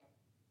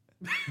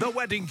The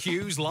Wedding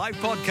Cues live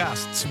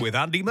podcasts with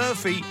Andy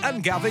Murphy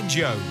and Gavin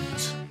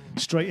Jones.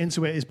 Straight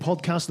into it is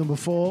podcast number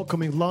 4,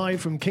 coming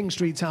live from King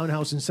Street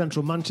Townhouse in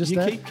central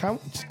Manchester. You keep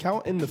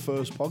counting the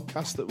first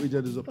podcast that we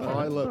did as a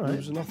pilot. All right. There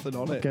was nothing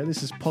on it. Okay,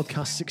 this is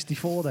podcast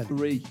 64 then.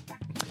 3.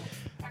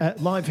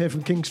 Live here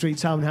from King Street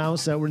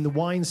Townhouse. We're in the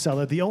wine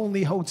cellar, the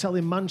only hotel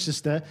in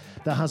Manchester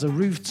that has a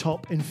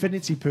rooftop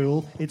infinity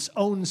pool, its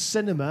own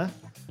cinema,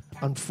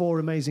 and 4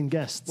 amazing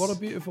guests. What a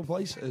beautiful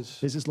place it is.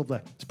 This is lovely.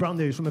 It's brand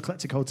new. It's from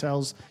Eclectic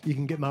Hotels. You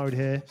can get married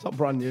here. It's not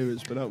brand new.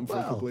 It's been open for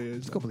a couple of years.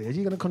 It's a couple of years.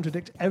 You're going to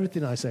contradict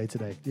everything I say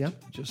today, yeah?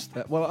 Just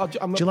Do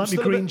you like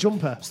my green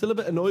jumper? Still a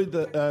bit annoyed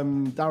that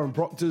Darren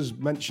Proctor's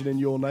mentioning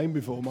your name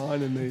before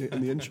mine in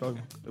the intro.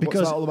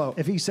 Because what's that all about?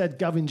 if he said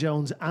Gavin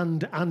Jones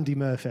and Andy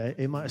Murphy,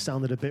 it might have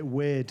sounded a bit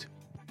weird.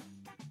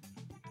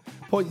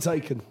 Point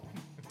taken.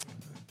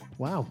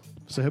 Wow.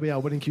 So here we are,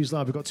 Wedding Cues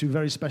Live. We've got 2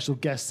 very special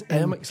guests. I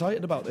am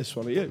excited about this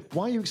one. Are you?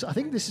 Why are you excited? I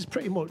think this is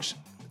pretty much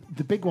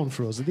the big one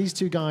for us. These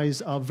 2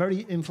 guys are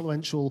very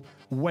influential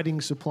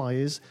wedding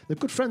suppliers. They're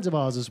good friends of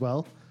ours as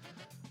well,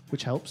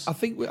 which helps. I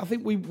think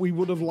we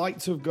would have liked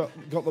to have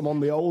got them on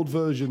the old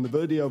version, the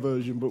video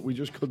version, but we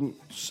just couldn't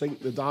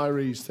sync the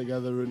diaries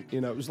together. And,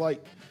 it was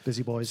like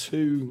Busy boys.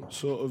 2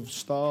 sort of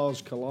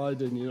stars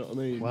colliding, you know what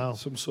I mean? Wow.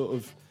 Some sort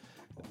of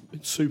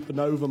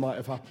supernova might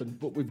have happened,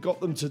 but we've got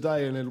them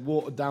today in a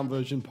watered down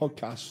version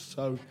podcast.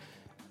 So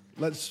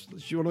do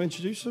you want to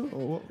introduce them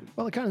or what?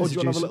 Well, I can Or do you want to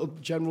have a introduce little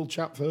general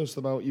chat first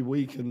about your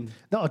week? And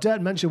No, I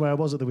daren't mention where I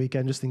was at the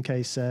weekend just in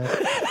case. You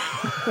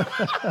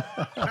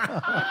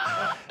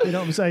know what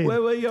I'm saying?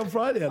 Where were you on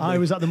Friday, Andy? I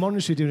was at the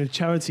monastery doing a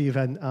charity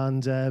event,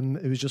 and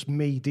it was just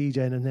me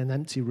DJing in an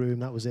empty room.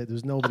 That was it. There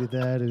was nobody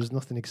there. There was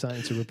nothing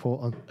exciting to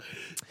report on.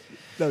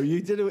 No,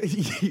 you did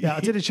it. Yeah, I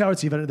did a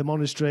charity event at the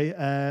monastery.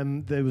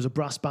 There was a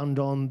brass band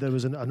on. There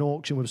was an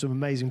auction with some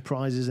amazing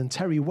prizes, and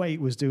Terry Waite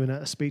was doing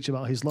a speech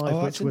about his life,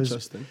 Oh, that's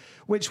interesting.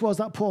 which was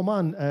that poor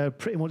man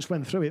pretty much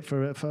went through it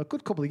for a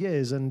good couple of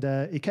years, and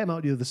he came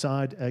out the other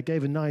side,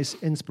 gave a nice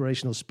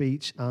inspirational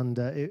speech, and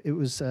it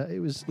was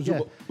Was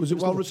it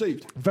well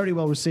received? very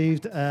well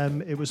received.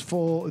 It was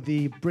for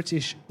the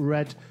British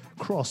Red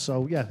Cross,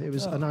 so yeah, it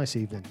was a nice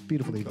evening,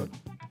 beautiful evening.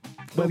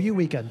 Where were you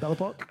weekend, Bella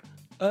Park?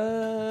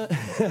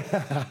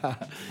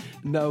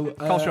 No.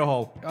 Colshaw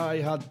Hall. I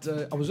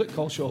was at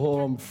Colshaw Hall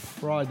on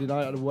Friday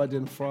night. I had a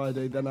wedding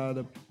Friday. Then I had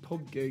a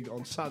pub gig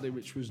on Saturday,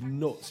 which was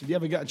nuts. If you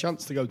ever get a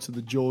chance to go to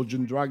the George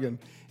and Dragon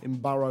in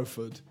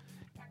Barrowford,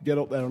 get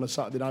up there on a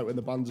Saturday night when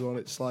the band's on.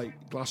 It's like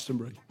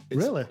Glastonbury.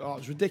 Really? Oh,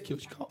 it's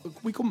ridiculous.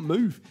 We couldn't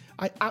move.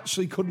 I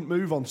actually couldn't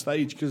move on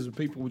stage because the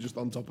people were just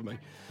on top of me.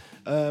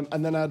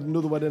 And then I had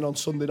another wedding on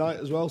Sunday night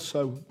as well.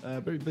 So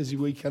very busy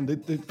weekend.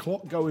 The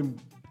clock going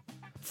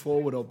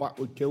forward or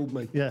backward killed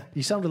me. Yeah,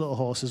 you sound a little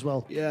hoarse as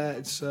well. Yeah,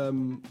 that's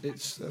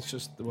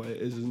just the way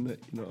it is, isn't it?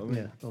 You know what I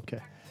mean? Yeah, okay.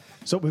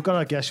 So we've got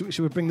our guests.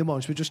 Should we bring them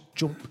on? Should we just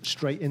jump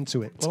straight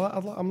into it?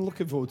 Well, I'm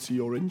looking forward to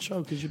your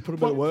intro because you put a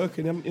bit of work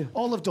in, haven't you?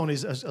 All I've done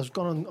is I've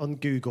gone on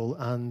Google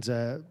and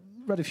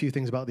read a few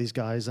things about these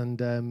guys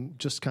and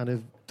just kind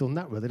of done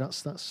that, really.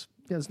 That's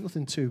there's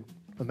nothing too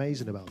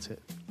amazing about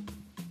it.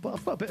 But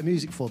I've got a bit of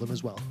music for them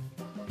as well.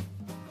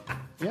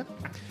 Yeah.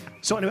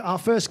 So anyway, our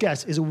first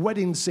guest is a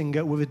wedding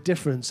singer with a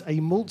difference, a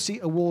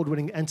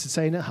multi-award-winning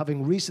entertainer,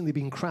 having recently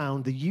been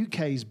crowned the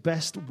UK's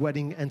best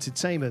wedding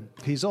entertainer.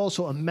 He's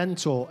also a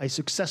mentor, a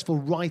successful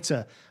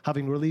writer,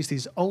 having released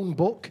his own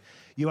book,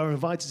 You Are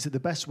Invited to the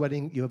Best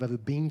Wedding You Have Ever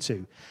Been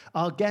To.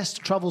 Our guest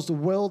travels the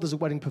world as a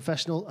wedding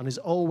professional and is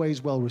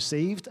always well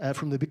received.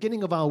 From the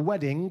beginning of our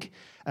wedding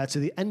to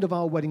the end of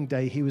our wedding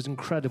day, he was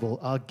incredible.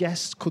 Our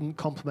guests couldn't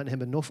compliment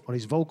him enough on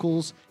his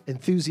vocals,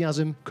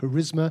 enthusiasm,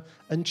 charisma,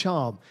 and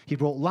charm. He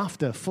brought laughter,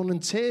 fun,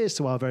 and tears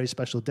to our very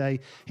special day.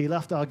 He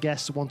left our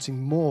guests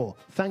wanting more.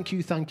 Thank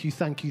you, thank you,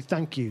 thank you,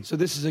 thank you. So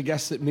this is a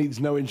guest that needs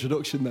no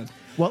introduction then?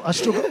 Well, I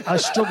struggled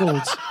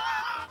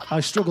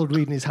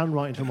reading his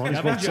handwriting, if I'm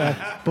honest,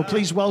 but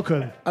please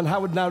welcome. And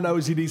Howard now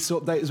knows he needs to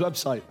update his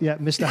website. Yeah,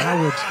 Mr.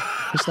 Howard.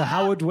 Mr.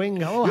 Howard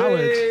Wing. Oh,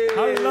 Howard.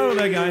 Hello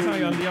there, guys. How are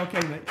you, Andy?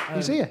 Okay, mate.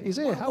 He's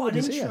here. Howard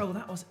is here.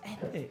 That was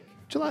epic.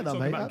 Do you like that, Talk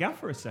mate? about Gav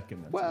for a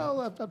second. Then.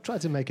 Well, I've tried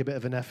to make a bit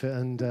of an effort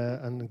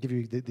and give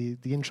you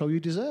the intro you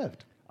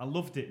deserved. I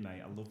loved it,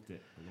 mate. I loved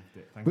it.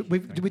 Thank you.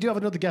 We do have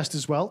another guest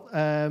as well.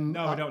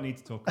 No, we don't need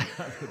to talk about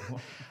that.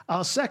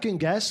 Our second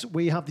guest,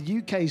 we have the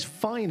UK's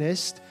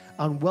finest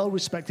and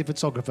well-respected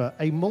photographer,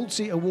 a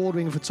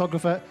multi-award-winning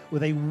photographer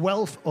with a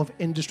wealth of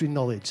industry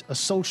knowledge, a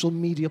social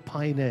media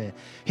pioneer.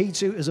 He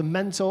too is a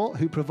mentor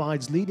who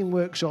provides leading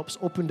workshops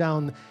up and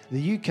down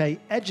the UK,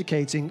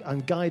 educating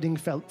and guiding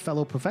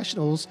fellow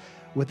professionals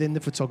within the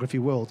photography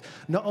world.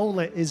 Not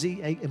only is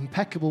he an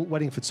impeccable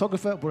wedding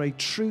photographer, but a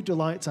true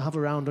delight to have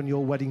around on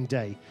your wedding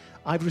day.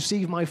 I've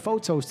received my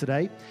photos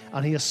today,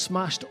 and he has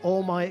smashed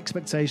all my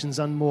expectations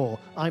and more.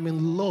 I'm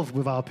in love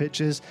with our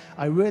pictures.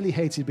 I really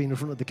hated being in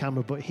front of the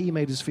camera, but he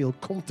made us feel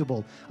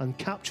comfortable and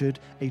captured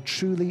a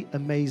truly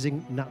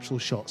amazing natural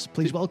shots.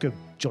 Please welcome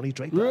Jonny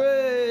Draper.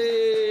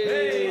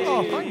 Hey!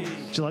 Oh, thanks. Do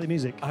you like the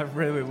music? I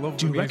really love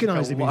Do the you music.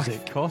 recognise the I like-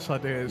 music? Of course I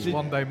do. It's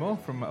One Day More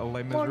from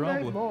Les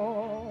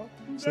Miserables.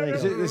 So there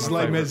you go. This is My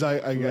Les favourite. Mis, I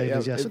get, Les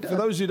Mis, yeah. yes. For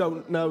those who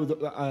don't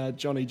know,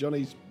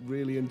 Johnny's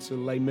really into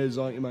Les Mis,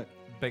 aren't you, mate?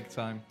 Big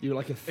time. You're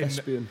like a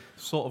thespian.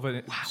 Sort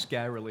of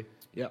scarily.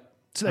 Yeah.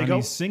 So there you And go.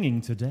 he's singing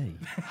today.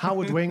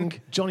 Howard Wing,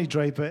 Jonny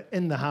Draper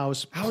in the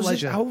house.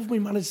 Pleasure. How have we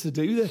managed to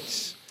do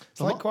this? It's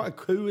A like lot- quite a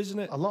coup, isn't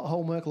it? A lot of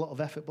homework, a lot of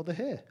effort, but they're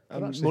here. They're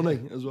And actually money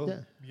here. as well. Yeah.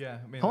 Yeah.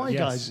 I mean, How are you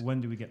Yes, guys?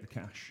 when do we get the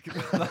cash?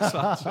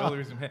 that's the only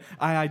reason I'm here.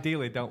 I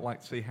ideally don't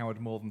like to see Howard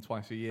more than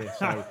twice a year,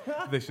 so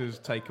this has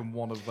taken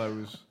one of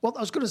those. Well,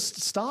 I was going to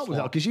start with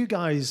that because you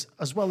guys,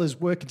 as well as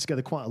working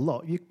together quite a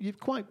lot,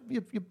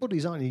 you're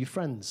buddies, aren't you? You're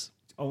friends.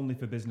 Only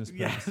for business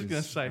Yeah, I purposes. was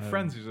going to say,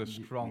 friends is a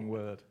strong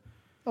word.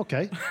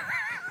 Okay.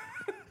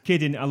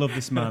 Kidding, I love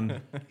this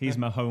man. He's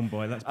my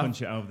homeboy. Let's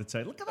punch it over the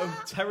table. Look at that.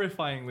 I've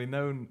terrifyingly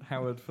known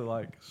Howard for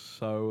like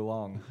so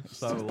long.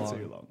 So long.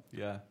 Too long.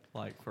 Yeah,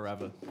 like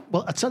forever.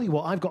 Well, I tell you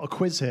what, I've got a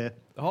quiz here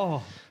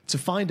Oh, to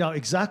find out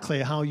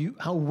exactly how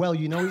well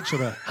you know each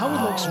other.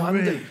 Howard looks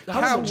really,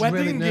 how looks wedding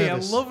really gear. I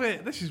nervous. love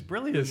it. This is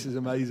brilliant. This is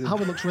amazing.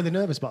 Howard looks really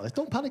nervous about this.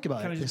 Don't panic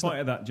about Can I it. just It's, point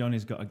out that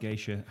Johnny's got a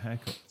geisha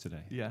haircut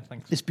today? Yeah,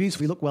 thanks. it's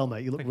beautiful. You look well,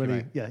 mate. You look Thank you,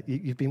 really, mate. yeah.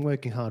 You've been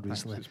working hard Thanks.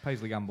 recently. It's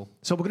Paisley Gamble.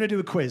 So we're going to do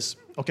a quiz,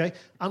 okay?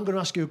 I'm going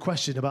to ask you a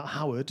question about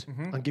Howard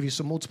and give you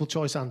some multiple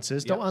choice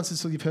answers. Yeah. Don't answer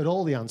until you've heard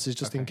all the answers,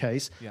 just in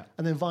case. Yeah.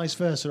 And then vice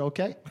versa,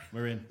 okay?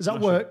 We're in. Does that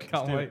Smash it. work?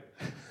 Can't do wait.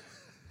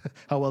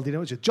 How well do you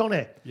know each other?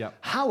 Johnny, Yeah.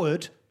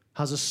 Howard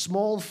has a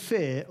small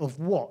fear of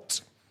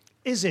what?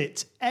 Is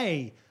it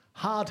A,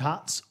 hard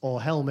hats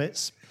or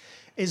helmets?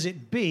 Is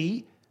it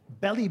B,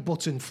 belly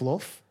button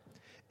fluff?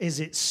 Is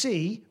it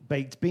C,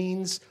 baked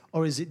beans?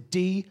 Or is it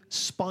D,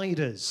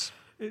 spiders?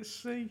 It's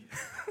C.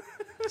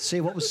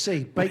 C, what was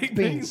C? Baked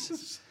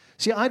beans.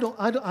 See, I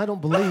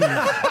don't believe.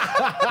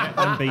 Get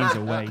them beans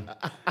away.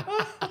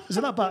 Is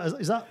that bad?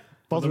 Is that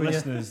For the bothering you?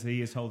 listeners,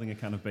 he is holding a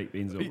can of baked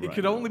beans up It right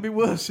could now. only be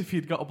worse if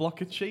you'd got a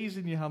block of cheese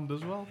in your hand as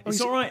well.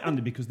 It's all right,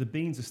 Andy, because the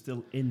beans are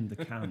still in the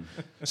can.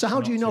 So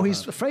how do you Not know too he's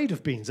bad. afraid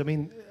of beans? I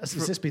mean, has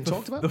this been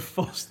talked about? The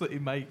fuss that he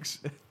makes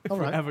if All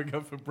we right. ever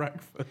go for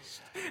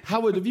breakfast.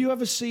 Howard, have you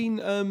ever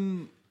seen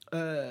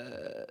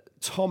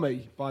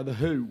Tommy by The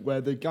Who,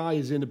 where the guy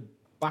is in a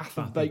bath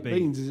of of baked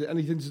beans. beans? Is it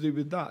anything to do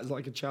with that? It's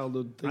like a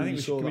childhood thing. I think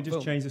you saw can we that just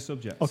film? change the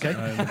subject? Okay.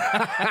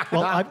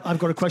 Well, I've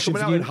got a question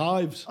Coming for out in you.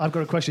 hives. I've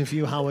got a question for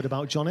you, Howard,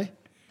 about Johnny.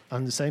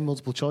 And the same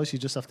multiple choice. You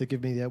just have to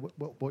give me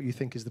what you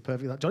think is the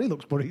perfect. Johnny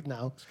looks worried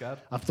now. Scared.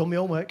 I've done my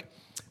homework.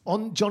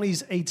 On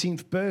Johnny's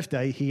 18th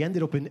birthday, he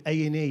ended up in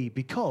A&E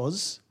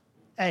because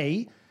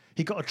A,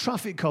 he got a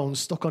traffic cone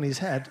stuck on his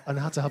head and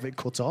had to have it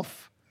cut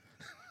off.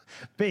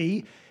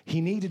 B, he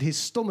needed his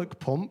stomach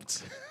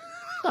pumped.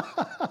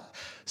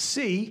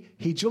 C,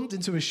 he jumped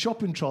into a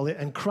shopping trolley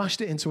and crashed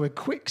it into a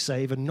quick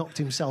save and knocked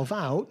himself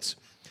out.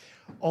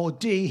 Or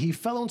D, he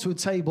fell onto a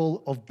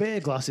table of beer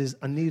glasses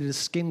and needed a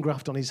skin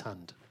graft on his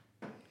hand.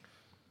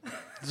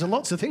 There's a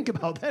lot to think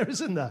about there,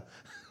 isn't there?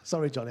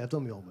 Sorry, Johnny, I've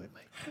done my homework,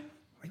 mate.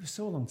 It was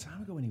so a long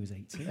time ago when he was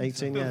 18.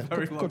 18, yeah.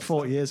 Very Good, long good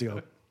 40 years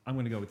ago. I'm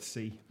going to go with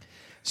C.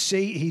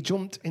 C, he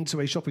jumped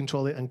into a shopping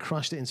trolley and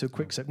crashed it into a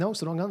quick save. No,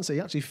 it's the wrong answer.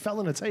 You actually fell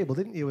on a table,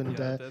 didn't you? And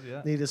Yeah, I did,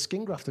 yeah. needed a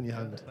skin graft on your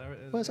hand. There it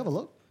is. Well, let's have a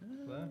look.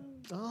 There.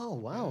 Oh,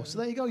 wow. So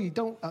there you go. You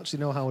don't actually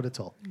know Howard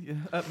at all. Yeah,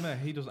 no,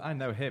 he doesn't. I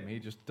know him. He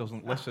just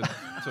doesn't listen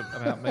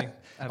about me.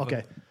 Ever.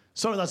 Okay.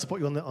 Sorry, that's to put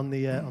you on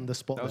the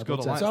spot. That was there, good,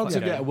 but, I like Sounds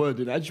that to game. get a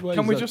word in edgeways.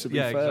 Can we though, just to be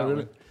yeah, fair,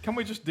 exactly. Can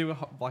we just do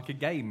a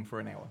game for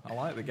an hour? I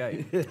like the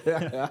game.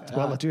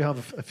 Well, I do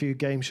have a few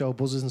game show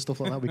buzzers and stuff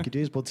like that we could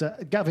use.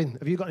 But Gavin,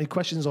 have you got any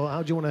questions, or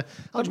how do you want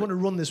to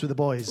run this with the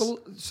boys? Well,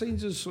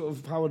 seems as sort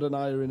of Howard and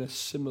I are in a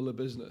similar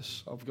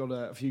business, I've got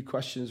a few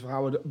questions for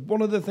Howard.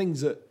 One of the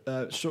things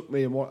that struck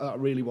me and what I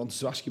really wanted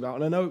to ask you about,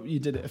 and I know you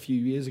did it a few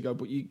years ago,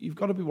 but you've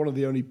got to be one of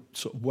the only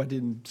sort of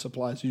wedding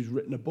suppliers who's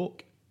written a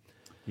book.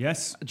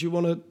 Yes. Do you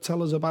want to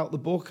tell us about the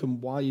book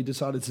and why you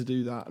decided to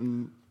do that?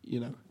 And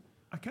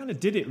I kind of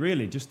did it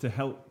really just to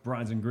help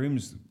brides and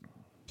grooms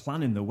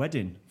planning the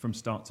wedding from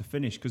start to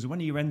finish, because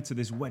when you enter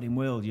this wedding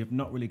world, you've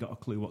not really got a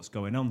clue what's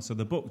going on. So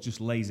the book just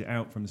lays it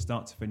out from the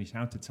start to finish,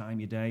 how to time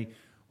your day,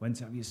 when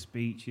to have your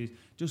speeches,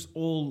 just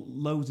all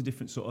loads of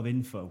different sort of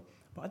info.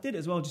 But I did it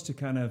as well just to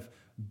kind of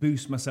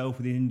boost myself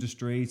with the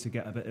industry, to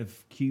get a bit of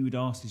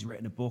kudos. He's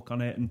written a book on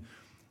it. And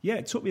yeah,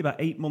 it took me about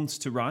 8 months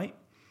to write.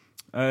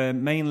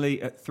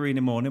 Mainly at 3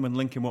 a.m. when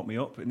Lincoln woke me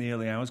up in the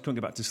early hours, couldn't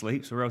get back to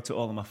sleep, so I wrote it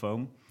all on my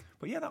phone.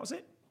 But yeah, that was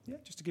it. Yeah,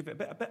 just to give it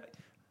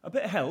a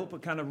bit of help,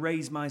 but kind of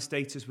raise my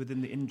status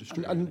within the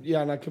industry. and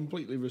I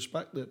completely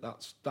respect that.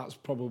 That's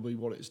probably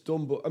what it's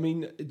done. But I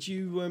mean, do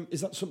you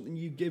is that something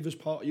you give as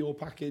part of your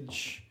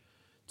package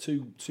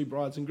to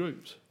brides and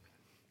grooms?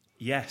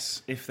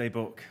 Yes, if they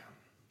book.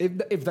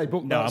 If they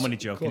book, No, that's I'm only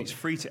joking. cool. It's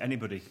free to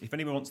anybody. If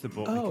anyone wants the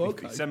book,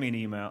 Okay. send me an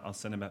email. I'll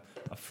send them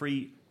a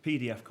free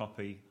PDF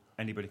copy.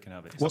 Anybody can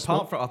have it.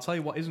 I'll tell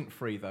you what isn't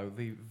free though.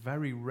 The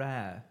very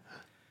rare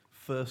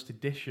first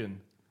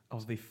edition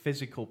of the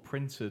physical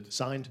printed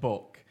Signed.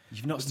 book.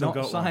 You've not still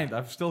got signed. one.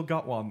 I've still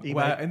got one. Email.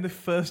 Where in the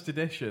first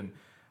edition,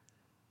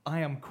 I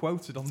am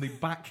quoted on the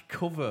back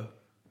cover.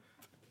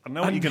 I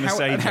know what you're going to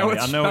say, Johnny.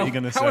 I know what you're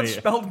going to say. Howard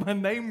spelled my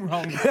name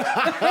wrong.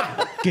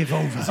 Give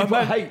over. And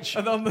then H.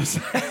 And on the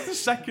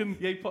second,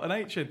 he put an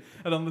H in.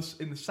 And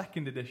in the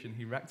second edition,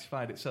 he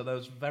rectified it. So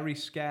those very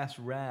scarce,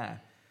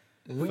 rare.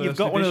 Well, you've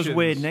got one of those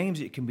weird names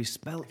that can be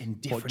spelt in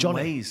different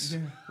Johnny? ways,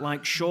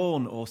 like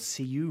Sean or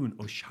Siyun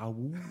or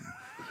Shawoon,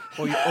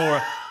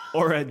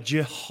 or a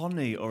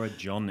Johnny or a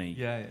Johnny.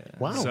 Yeah.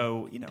 Wow.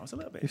 So I was a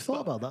little bit. You've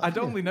thought about that. I'd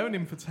only known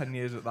him for 10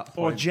 years at that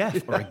Or point.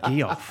 Jeff or a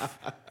Geoff.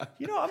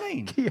 You know what I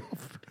mean?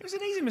 Geoff. It was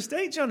an easy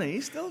mistake, Johnny.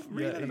 He's still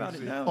reeling about it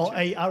easy. now. Or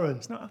A. Aaron.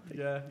 It's not happy.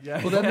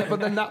 Yeah. But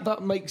then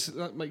that makes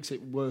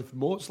it worth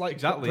more. It's like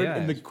Exactly,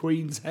 printing yeah. the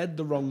Queen's head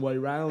the wrong way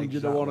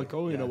round, on a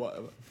coin yeah. or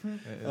whatever.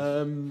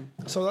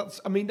 So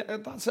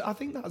I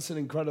think that's an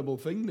incredible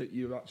thing that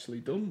you've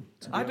actually done.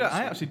 I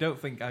actually don't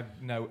think I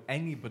know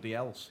anybody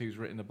else who's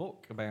written a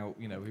book about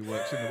who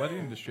works in the wedding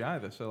industry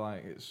either. So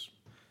like it's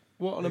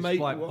What an it's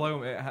amazing.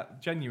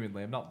 like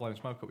genuinely, I'm not blowing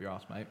smoke up your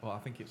ass, mate, but I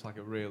think it's like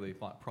a really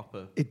like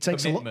proper It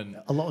takes commitment.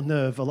 a lot of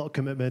nerve, a lot of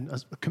commitment.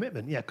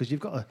 Commitment, yeah, because you've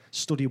got to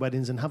study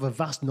weddings and have a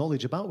vast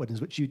knowledge about weddings,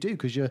 which you do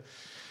because you're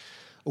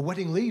a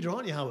wedding leader,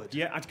 aren't you, Howard?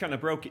 Yeah, I kind of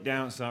broke it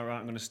down. So, right,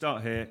 I'm going to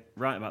start here,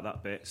 write about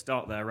that bit,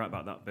 start there, write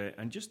about that bit,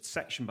 and just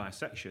section by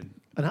section.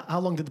 And how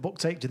long did the book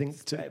take, do you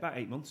think? Take about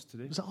 8 months to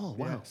do. Was that all?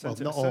 Wow. Yeah,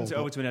 sent it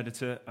over to an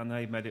editor, and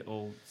they made it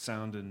all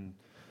sound and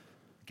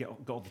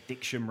got all the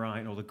diction right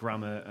and all the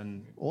grammar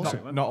and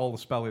Awesome. Not all the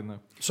spelling though.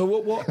 So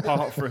what?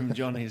 apart from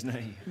Johnny's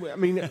name. I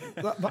mean,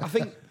 I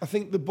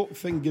think the book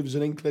thing gives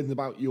an inkling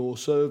about your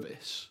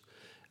service.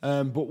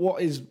 But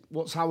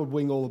what's Howard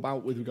Wing all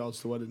about with regards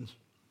to weddings?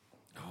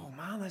 Oh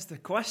man, that's the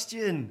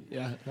question.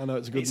 Yeah, I know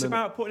it's a good. It's minute.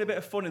 about putting a bit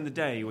of fun in the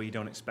day where you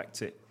don't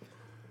expect it.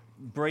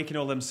 Breaking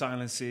all them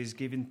silences,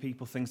 giving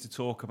people things to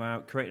talk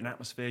about, creating an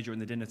atmosphere during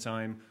the dinner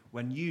time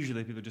when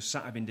usually people are just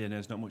sat having dinner,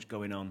 there's not much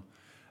going on.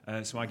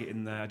 So I get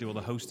in there, I do all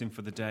the hosting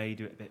for the day,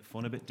 do it a bit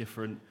fun, a bit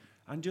different,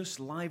 and just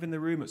liven the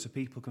room up so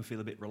people can feel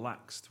a bit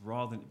relaxed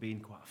rather than it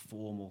being quite a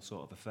formal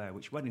sort of affair,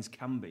 which weddings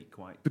can be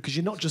quite. Because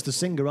you're not just a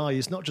singer, are you?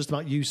 It's not just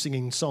about you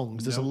singing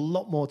songs. There's a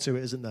lot more to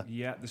it, isn't there?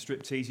 Yeah, the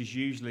striptease is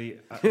usually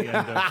at the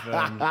end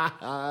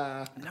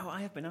of... No,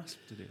 I have been asked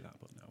to do that,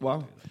 but no. I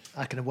won't do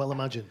that. I can well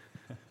imagine.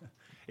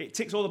 It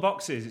ticks all the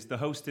boxes. It's the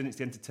hosting, it's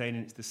the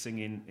entertaining, it's the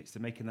singing, it's the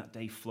making that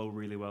day flow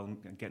really well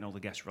and getting all the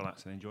guests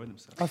relaxed and enjoying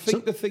themselves. I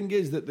think the thing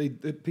is that the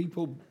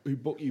people who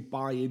book you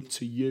buy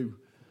into you,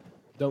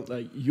 don't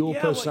they? Your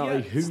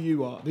personality, who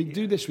you are. They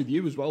do this with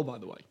you as well, by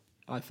the way,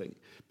 I think.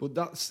 But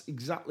that's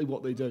exactly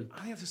what they do. I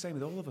think it's the same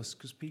with all of us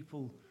because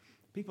people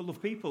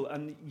love people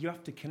and you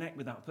have to connect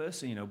with that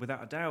person,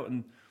 without a doubt.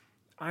 And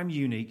I'm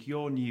unique,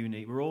 you're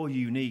unique, we're all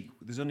unique.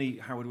 There's only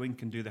Howard Wing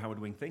can do the Howard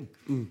Wing thing.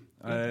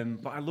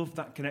 But I love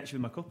that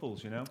connection with my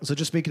couples, So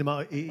just speaking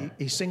about,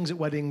 he sings at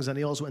weddings and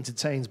he also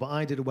entertains, but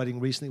I did a wedding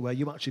recently where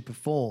you actually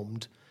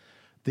performed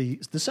was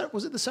it the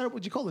ceremony?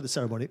 Would you call it the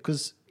ceremony?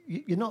 Because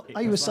you're not,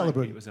 are you a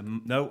celebrant?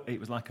 It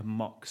was like a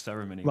mock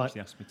ceremony, Right. which they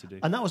asked me to do.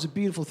 And that was a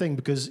beautiful thing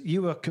because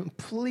you were a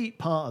complete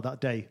part of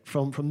that day,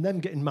 from them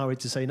getting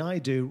married to saying I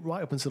do,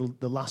 right up until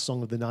the last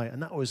song of the night.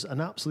 And that was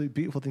an absolute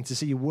beautiful thing to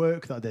see you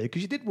work that day,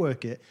 because you did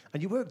work it,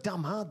 and you worked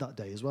damn hard that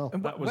day as well.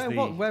 And That was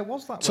where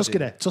was that?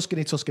 Tuscany.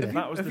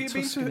 That was Have the you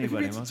been Tuscany to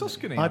wedding, wasn't it?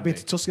 Tuscany? I've been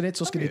Andy? to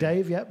Tuscany,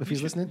 Dave, if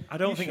he's listening. I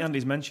don't think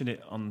Andy's mentioned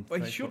it on Well,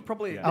 Facebook. you should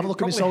probably Yeah. Have a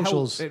look at his it'd probably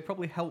socials. It'd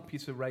probably help you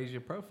to raise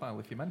your profile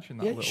if you mention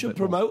that. Yeah, a you little should bit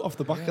more. promote off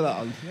the back of that.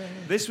 Andy.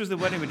 This was the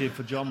wedding we did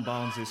for John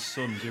Barnes'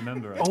 son. Do you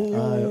remember it?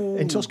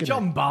 In Tuscany.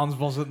 John Barnes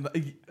wasn't.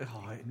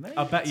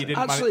 I bet you didn't.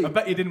 Actually- I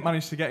bet you didn't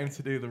manage to get him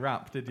to do the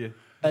rap, did you?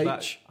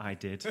 I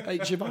did.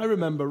 H, if I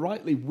remember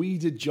rightly, we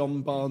did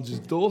John Barnes'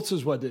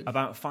 daughter's wedding.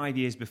 About 5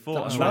 years before.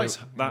 That's and right.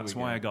 That's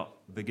why I got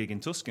the gig in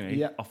Tuscany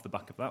Yeah. off the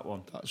back of that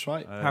one. That's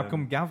right. How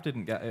come Gav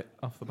didn't get it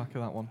off the back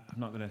of that one? I'm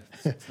not going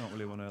to. It's not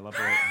really want to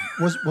elaborate.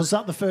 Was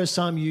that the first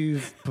time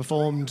you've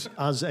performed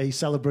as a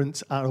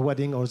celebrant at a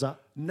wedding, or is that?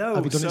 No.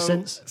 Have you done it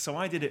since? So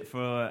I did it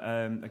for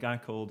a guy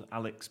called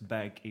Alex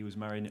Begg. He was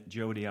marrying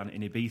Jodie Ann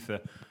in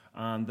Ibiza,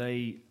 and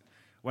they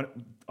went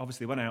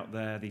out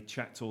there. They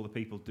checked all the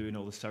people doing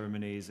all the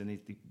ceremonies, and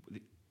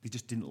they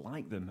just didn't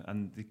like them.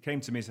 And they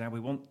came to me and said, we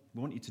want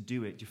you to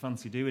do it. Do you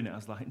fancy doing it? I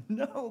was like,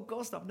 no, of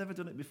course not. I've never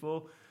done it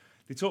before.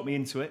 They taught me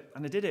into it,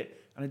 and I did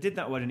it. And I did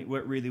that wedding. It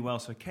worked really well.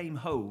 So I came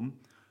home,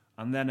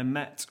 and then I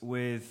met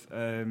with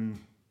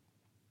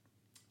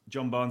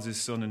John Barnes'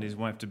 son and his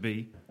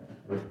wife-to-be,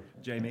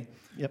 Jamie.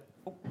 Yep.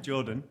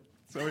 Jordan.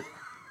 Sorry.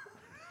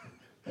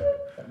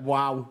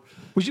 Wow.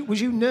 Was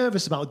you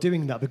nervous about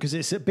doing that, because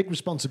it's a big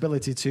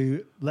responsibility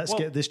to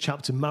get this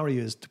chap to marry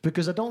us?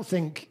 Because I don't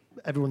think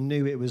everyone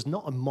knew it was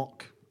not a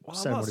mock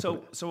ceremony.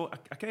 So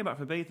I came back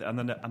from Ibiza, and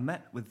then I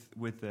met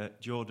with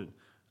Jordan,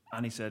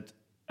 and he said,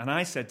 and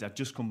I said I'd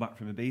just come back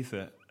from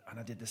Ibiza, and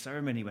I did the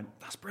ceremony. He went,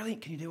 "That's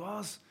brilliant. Can you do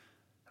ours?"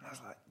 And I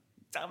was like,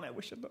 "Damn it, I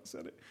wish I'd not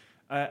said it."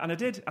 And I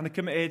did, and I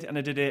committed, and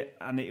I did it,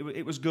 and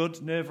it was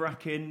good,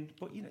 nerve-wracking.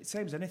 But you know,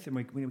 same as anything.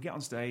 When we get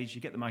on stage,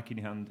 you get the mic in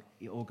your hand,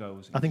 it all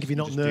goes. I think if you're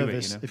not just do it,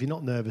 nervous, you know? if you're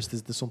not nervous,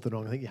 there's something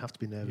wrong. I think you have to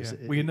be nervous.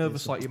 Were you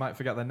nervous like you might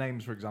forget their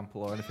names, for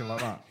example, or anything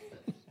like that?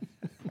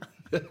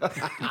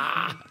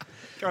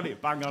 Got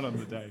it bang on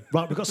the day.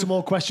 Right, we've got some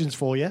more questions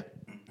for you.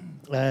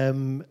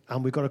 And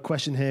we've got a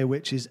question here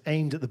which is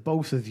aimed at the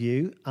both of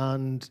you.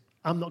 And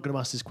I'm not going to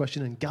ask this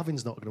question, and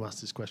Gavin's not going to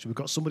ask this question. We've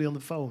got somebody on the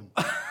phone.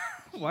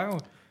 Wow.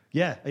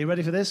 Yeah, are you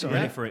ready for this?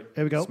 Ready for it.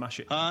 Here we go. Smash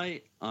it.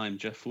 Hi, I'm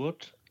Jeff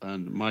Wood,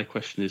 and my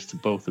question is to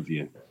both of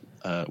you.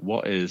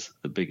 What is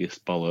the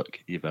biggest bollock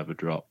you've ever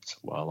dropped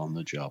while on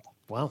the job?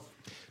 Wow.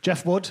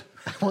 Jeff Wood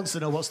wants to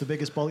know what's the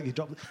biggest bollock you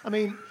dropped. I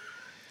mean...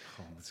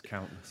 Oh, there's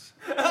countless.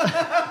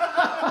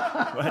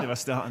 Where do I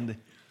start, Andy?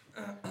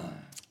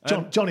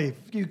 Johnny,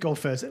 you go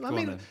first. I on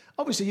mean, then.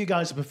 obviously you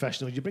guys are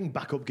professionals. You bring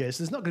backup gear,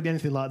 so there's not going to be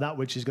anything like that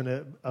which is going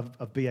to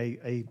be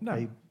a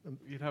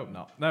You'd hope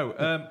not.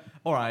 No.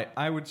 All right.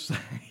 I would say,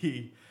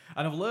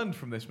 and I've learned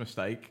from this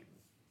mistake.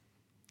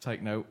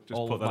 Take note. Just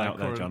all put of that my out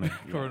there, Johnny.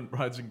 current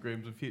brides and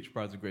grooms and future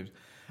brides and grooms.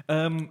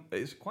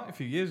 It's quite a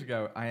few years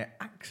ago. I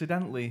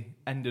accidentally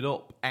ended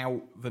up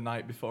out the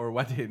night before a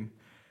wedding,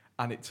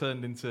 and it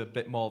turned into a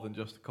bit more than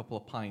just a couple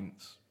of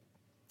pints.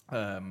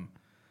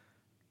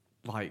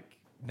 Like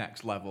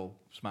next level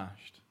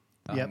smashed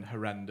and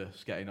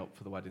horrendous. Getting up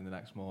for the wedding the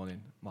next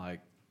morning,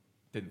 like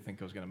didn't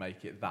think I was going to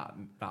make it that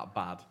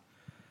bad.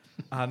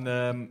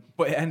 And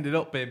but it ended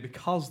up being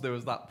because there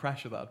was that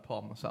pressure that I'd put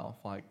on myself,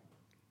 like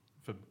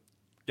for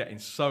getting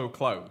so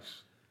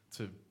close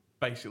to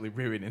basically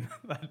ruining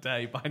that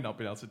day by not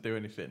being able to do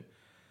anything.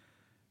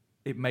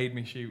 It made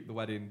me shoot the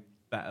wedding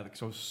better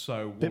because I was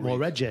so worried. bit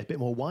more edgy, a bit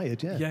more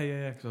wired, yeah.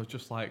 Yeah, because I was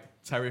just like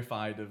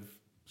terrified of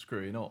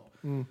screwing up.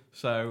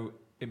 So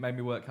it made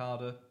me work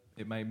harder.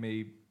 It made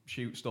me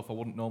shoot stuff I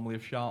wouldn't normally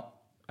have shot.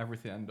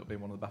 Everything ended up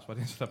being one of the best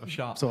weddings I've ever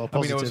shot. So a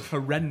I mean, it was positive.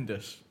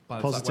 horrendous.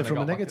 Positive from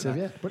a negative,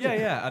 yeah.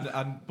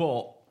 Brilliant.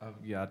 But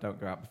I don't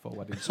go out before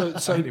weddings.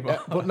 So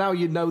anymore. but now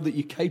you know that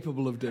you're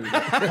capable of doing it.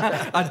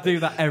 I do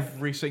that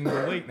every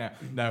single week now.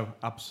 No,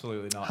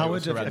 absolutely not.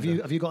 Howard, have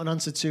you got an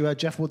answer to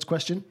Jeff Wood's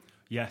question?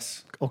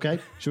 Yes. Okay,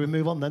 should we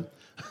move on then?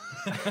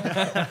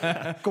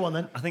 Go on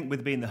then. I think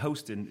with being the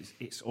hosting,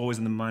 it's always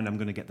in the mind I'm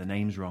going to get the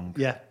names wrong.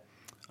 Yeah.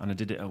 And I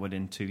did it at a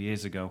wedding 2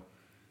 years ago.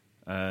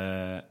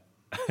 And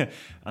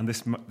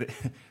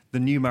the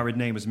new married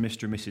name was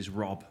Mr. and Mrs.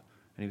 Rob,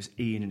 and it was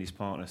Ian and his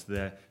partner.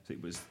 So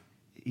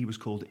he was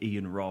called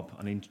Ian Rob,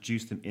 and I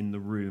introduced them in the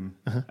room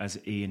as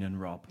Ian and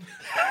Rob.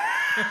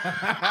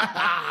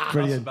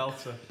 Brilliant.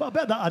 That's a belter. But I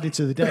bet that added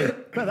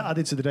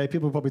to the day.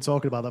 People were probably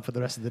talking about that for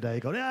the rest of the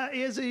day, going,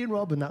 here's Ian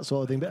Rob, and that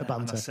sort of thing, bit of And I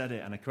banter. said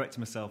it, and I corrected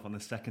myself on the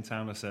second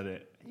time I said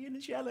it. Ian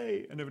and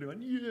Shelley, and everybody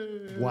went,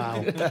 yeah. Wow.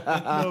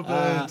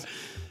 Love it.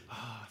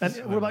 And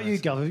what about you,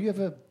 Gav? Have you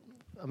ever...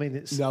 I mean,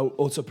 it's... No,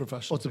 utter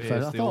professional. Utter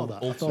professional. I the thought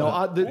that. I thought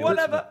ultimate- that.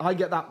 Whatever. I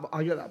get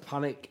that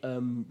panic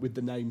with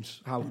the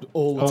names, Howard,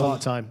 all the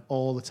time.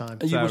 All the time.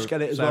 And you must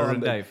get it as Sarah well, and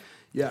Andy. Dave.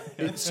 Yeah,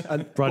 it's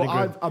and Bride and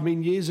but groom. I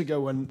mean, years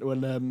ago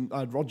when I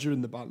had Roger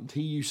in the band,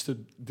 he used to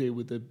deal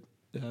with the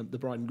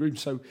bride and groom.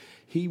 So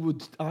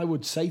I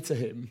would say to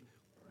him,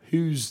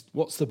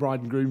 what's the bride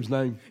and groom's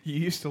name? You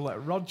used to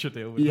let Roger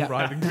deal with the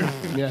bride and groom.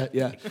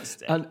 Yeah.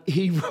 And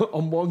he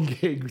on one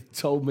gig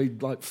told me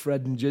like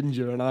Fred and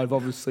Ginger, and I've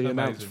obviously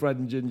announced Fred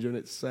and Ginger, and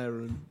it's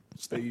Sarah and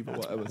Steve or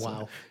whatever. Wow.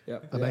 So, yeah,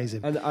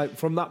 Amazing. And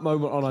from that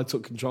moment on, I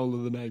took control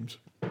of the names.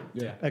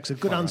 Yeah.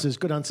 Excellent. Good answers.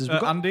 Good answers.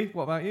 We've got- Andy,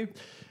 what about you?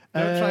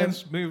 Don't try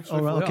and move all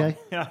swiftly right, okay.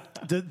 Yeah.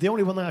 The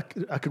only one that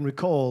I can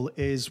recall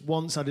is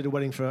once I did a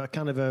wedding for a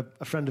kind of a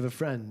friend of a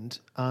friend,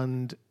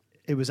 and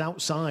it was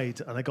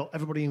outside, and I got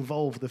everybody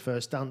involved for the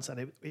first dance,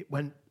 and it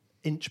went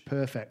inch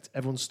perfect.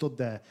 Everyone stood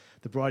there.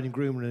 The bride and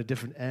groom were in a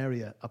different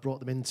area. I brought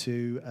them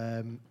into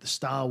the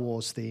Star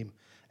Wars theme.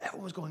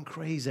 Everyone was going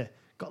crazy.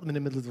 Got them in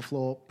the middle of the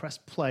floor,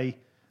 pressed play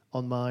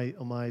on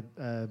my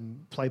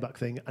playback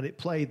thing, and it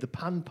played the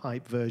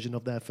panpipe version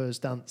of their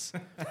first dance,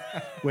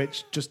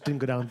 which just didn't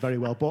go down very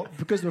well. But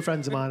because they're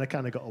friends of mine, I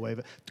kind of got away with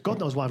it. God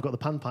knows why I've got the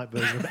panpipe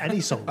version of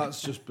any song.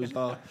 That's just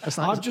bizarre. That's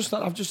like-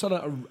 I've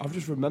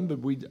just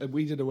remembered we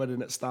did a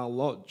wedding at Style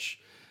Lodge,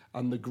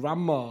 and the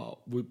grandma,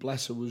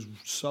 bless her, was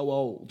so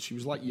old. She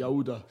was like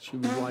Yoda. She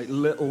was like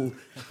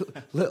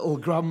little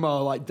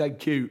grandma, like dead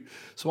cute.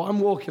 So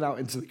I'm walking out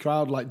into the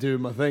crowd, like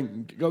doing my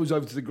thing. Goes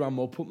over to the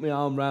grandma, put my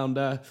arm round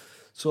her,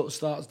 sort of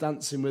starts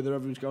dancing with her.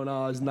 Everyone's going,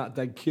 isn't that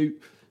dead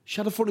cute? She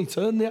had a funny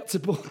turn. They had to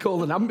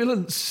call an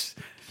ambulance.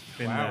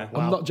 Wow.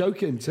 I'm not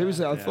joking.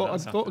 Seriously, I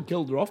that's thought I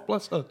killed her off.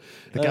 Bless her.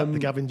 The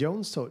Gavin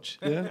Jones touch.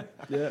 Yeah.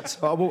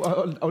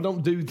 So I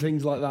don't do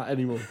things like that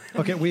anymore.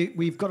 Okay,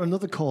 we've got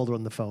another caller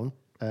on the phone,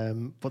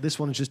 but this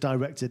one is just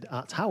directed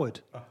at Howard.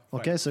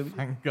 Okay, so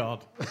Thank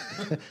God.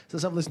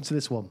 let's have a listen to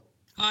this one.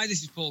 Hi,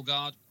 this is Paul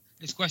Gard.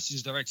 This question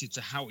is directed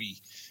to Howie.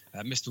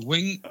 Mr.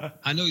 Wing,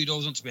 I know you'd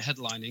always want to be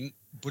headlining,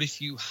 but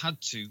if you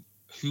had to,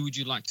 who would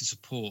you like to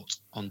support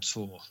on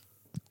tour?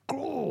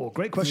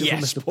 Great question from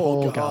Mr.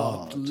 Paul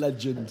Gard.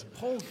 Legend.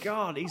 Paul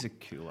Gard, he's a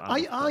cool.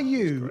 Are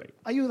you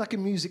like a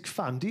music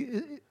fan? Do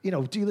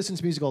you listen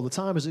to music all the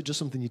time? Is it just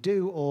something you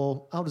do,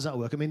 or how does that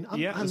work? I mean,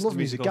 I love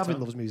music. Gavin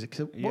loves music.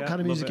 So what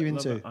kind of music are you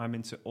into? I'm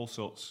into all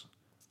sorts.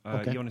 You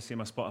want to see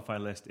my Spotify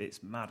list?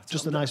 It's mad.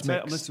 Just a nice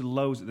mix. I'm listening to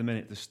loads at the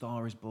minute. The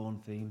Star Is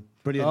Born theme.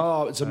 Brilliant.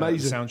 Oh, it's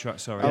amazing.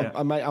 Soundtrack, sorry.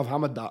 I've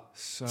hammered that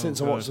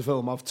since I watched the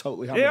film. I've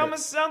totally hammered it. I'm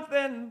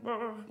something.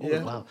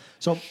 Yeah. Wow.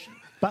 So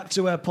back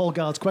to Paul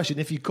Gard's question.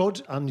 If you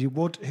could and you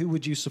would, who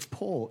would you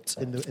support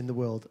in the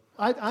world?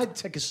 I'd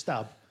take a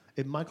stab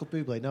in Michael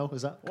Bublé. No,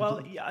 is that?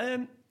 Well,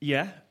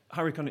 yeah.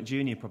 Harry Connick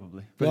Jr.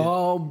 probably.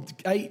 Oh,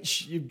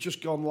 H, you've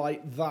just gone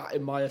like that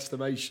in my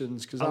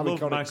estimations. Because I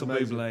love Michael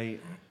Bublé.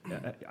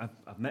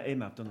 I've met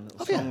him. I've done a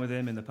little song with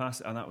him in the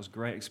past, and that was a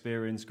great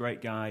experience.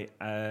 Great guy.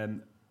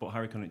 But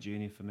Harry Connick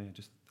Jr. for me,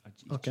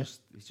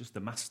 he's just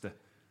a master.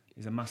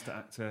 He's a master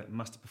actor,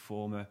 master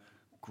performer,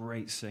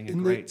 great singer,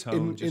 great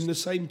tone. In the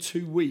same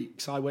 2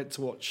 weeks, I went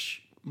to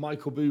watch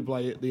Michael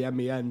Bublé at the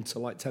MEN to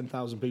like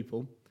 10,000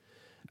 people.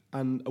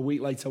 And a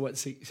week later, I went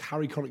to see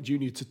Harry Connick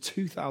Jr. to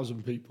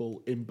 2,000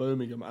 people in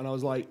Birmingham. And I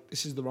was like,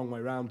 this is the wrong way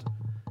round.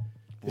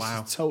 This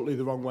is totally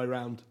the wrong way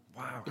round.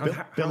 Wow.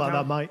 Bit like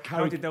that, Mike.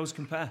 How did those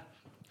compare?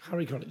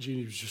 Harry Connick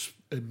Jr. was just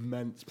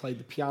immense. Played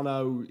the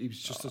piano. He was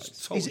just a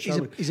total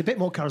showman. He's a bit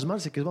more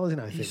charismatic as well, isn't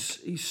he? I think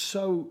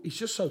he's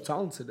just so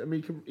talented. I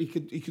mean, he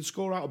could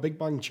score out a Big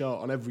Bang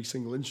chart on every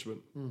single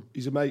instrument.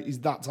 He's amazing. He's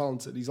that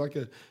talented. He's like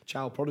a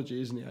child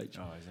prodigy, isn't he? H?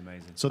 Oh, he's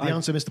amazing. So the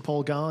answer, Mr.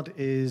 Paul Gard,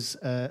 is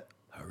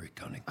Harry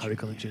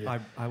Connick Jr.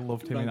 I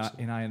loved him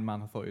in Iron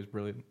Man. I thought he was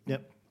brilliant.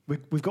 Yep.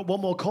 We've got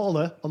one more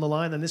caller on the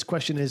line, and this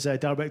question is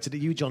directed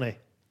at you, Johnny.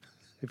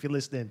 If you're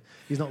listening,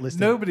 he's not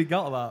listening. Nobody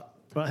got that.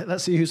 Right,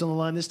 let's see who's on the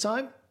line this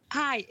time.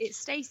 Hi, it's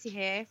Stacey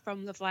here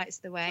from Love Lights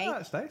the Way.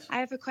 Oh, Stacey. I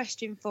have a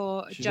question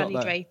for Jonny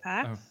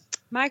Draper. Oh.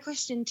 My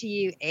question to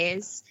you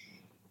is,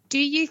 do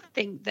you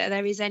think that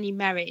there is any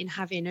merit in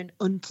having an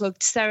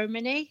unplugged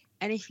ceremony?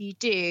 And if you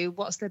do,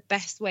 what's the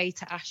best way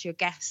to ask your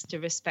guests to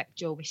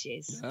respect your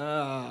wishes?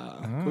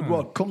 Good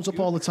one. Comes up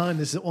all the time.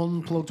 This is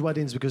Unplugged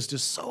Weddings because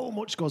just so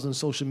much goes on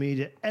social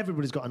media.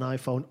 Everybody's got an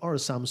iPhone or a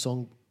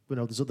Samsung.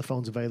 There's other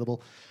phones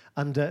available.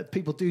 And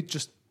people do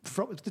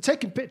they're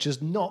taking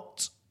pictures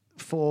not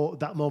for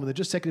that moment. They're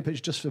just taking a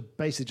picture just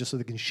so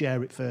they can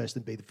share it first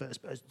and be the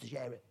first person to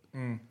share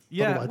it.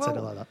 Yeah, I'd say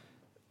it like that.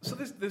 So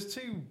there's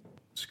two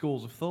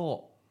schools of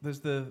thought. There's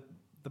the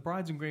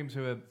brides and grooms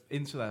who are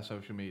into their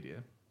social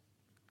media,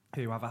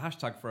 who have a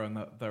hashtag for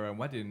their own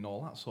wedding and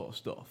all that sort of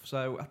stuff.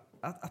 So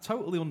I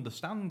totally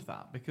understand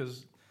that,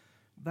 because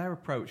their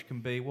approach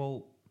can be,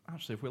 well,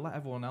 actually, if we let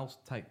everyone else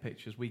take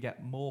pictures, we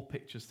get more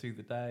pictures through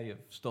the day of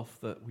stuff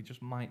that we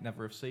just might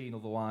never have seen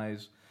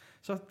otherwise.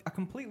 So I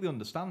completely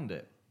understand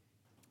it.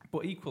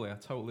 But equally, I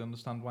totally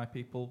understand why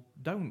people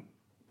don't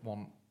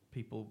want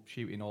people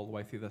shooting all the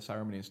way through their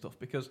ceremony and stuff,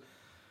 because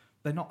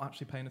they're not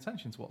actually paying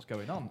attention to what's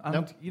going on.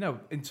 And,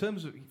 in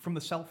terms of, from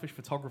the selfish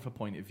photographer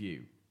point of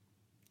view,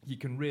 you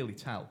can really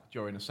tell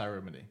during a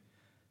ceremony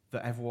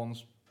that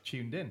everyone's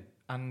tuned in.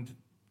 And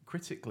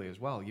critically as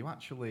well, you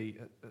actually,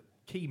 at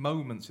key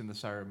moments in the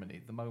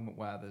ceremony, the moment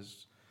where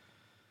there's,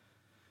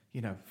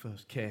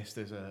 first kiss,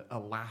 there's a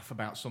laugh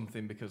about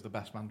something because the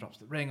best man drops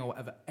the ring or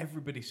whatever,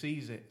 everybody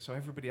sees it, so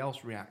everybody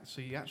else reacts. So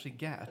you actually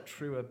get a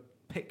truer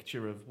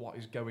picture of what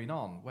is going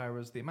on,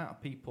 whereas the amount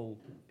of people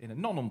in a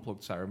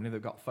non-unplugged ceremony that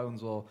have got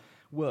phones, or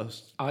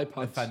worse,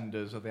 iPads.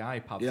 Offenders, or the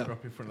iPads that are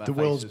up in front of their faces.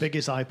 The world's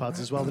biggest iPads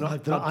as well. They're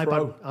not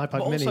iPad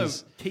but minis.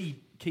 Also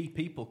key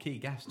people, key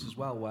guests as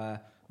well, where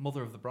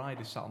mother of the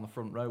bride is sat on the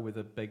front row with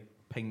a big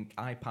pink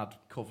iPad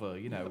cover,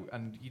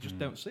 and you just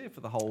don't see it for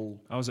the whole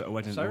I was at a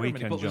wedding ceremony, at the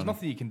weekend, but there's John.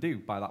 nothing you can do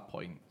by that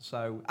point.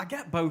 So I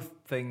get both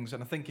things,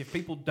 and I think if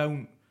people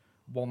don't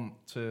want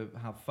to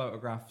have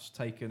photographs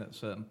taken at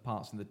certain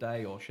parts in the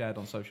day or shared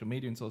on social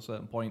media until a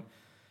certain point,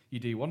 you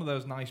do one of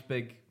those nice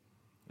big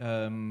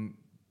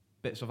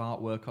bits of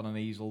artwork on an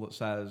easel that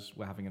says,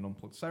 we're having an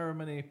unplugged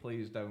ceremony,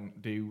 please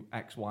don't do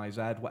X, Y,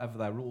 Z, whatever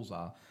their rules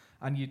are,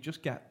 and you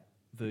just get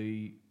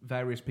the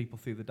various people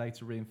through the day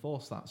to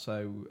reinforce that.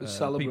 So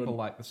people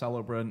like the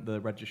celebrant, the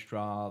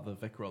registrar, the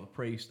vicar or the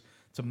priest,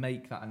 to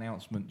make that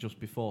announcement just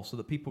before, so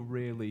that people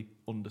really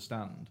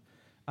understand.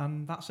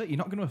 And that's it. You're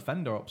not going to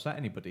offend or upset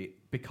anybody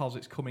because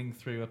it's coming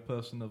through a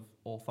person of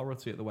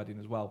authority at the wedding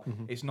as well.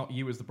 Mm-hmm. It's not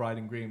you as the bride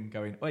and groom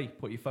going, hey,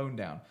 put your phone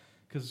down.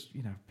 Because,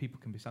 people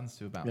can be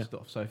sensitive about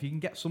stuff. So if you can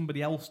get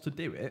somebody else to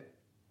do it,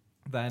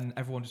 then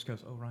everyone just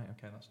goes, oh, right,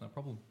 okay, that's no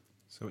problem.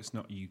 So it's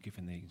not you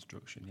giving the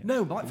instruction yet?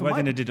 No, like the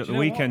wedding I did at the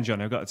weekend,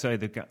 John, I've got to tell you,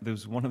 there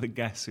was one of the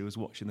guests who was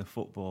watching the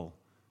football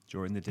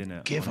during the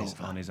dinner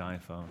on his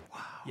iPhone. Wow.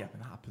 Yeah, but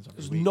that happens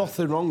every week. There's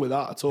nothing wrong with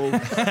that at all.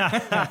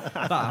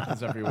 That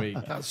happens every week.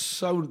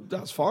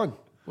 That's fine.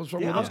 What's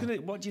wrong Yeah, with I was that?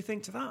 gonna. What do you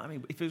think to that? I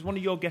mean, if it was one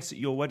of your guests at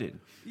your wedding,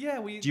 do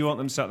Yeah, you want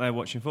them sat there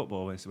watching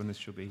football when this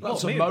should be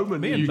That's a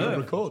moment that you can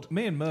record.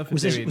 Me and Murph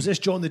Was this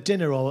during the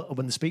dinner or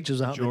when the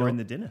speeches were happening? during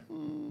the dinner?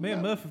 Me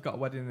and Murph have got a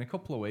wedding in a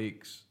couple of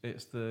weeks.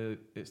 It's the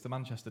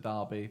Manchester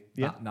Derby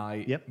that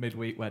night,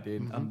 midweek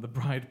wedding, and the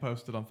bride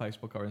posted on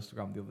Facebook or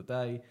Instagram the other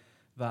day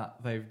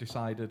that they've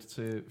decided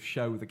to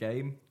show the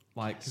game,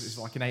 like 'cause it's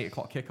like an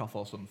 8:00 kickoff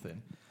or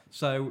something.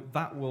 So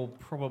that will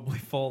probably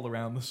fall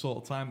around the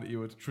sort of time that you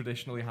would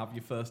traditionally have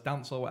your first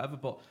dance or whatever.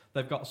 But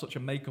they've got such a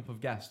makeup of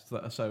guests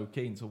that are so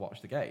keen to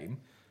watch the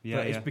game.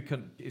 Yeah, that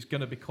it's going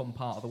to become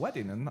part of the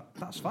wedding, and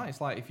that's fine. It's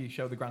like if you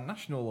show the Grand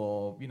National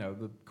or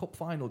the cup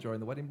final during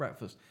the wedding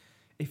breakfast.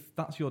 If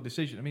that's your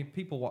decision, I mean,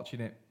 people watching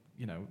it,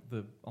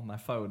 on their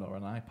phone or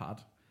an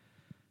iPad,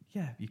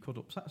 yeah, you could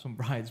upset some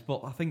brides,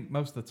 but I think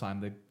most of the time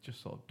they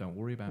just sort of don't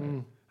worry about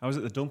it. I was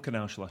at the Duncan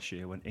House last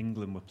year when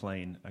England were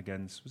playing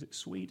against, was it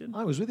Sweden?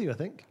 I was with you, I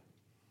think.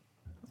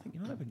 I think you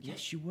might have been.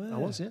 Yes, you were. I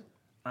was, yeah.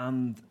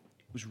 And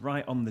it was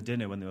right on the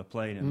dinner when they were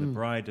playing, and the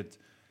bride had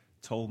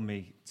told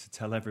me to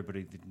tell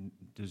everybody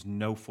there's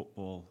no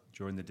football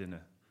during the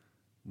dinner.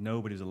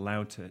 Nobody's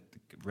allowed to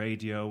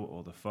radio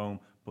or the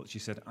phone, but she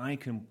said, I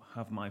can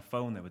have my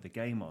phone there with the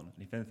game on,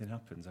 and if anything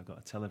happens, I've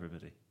got to tell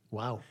everybody.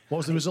 Wow. What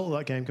was the result of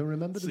that game? Can you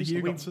remember? So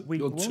we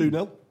won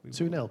 2-0.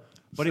 2-0.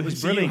 But it was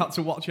so brilliant. you had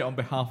to watch it on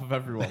behalf of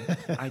everyone.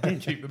 I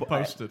did. Keep them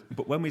posted.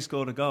 But when we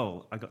scored a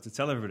goal, I got to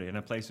tell everybody, and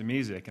I played some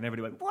music, and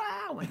everybody went,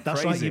 wow, went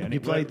That's crazy. right. And You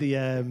it played worked the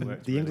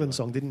really England well.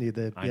 song, didn't you?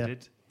 I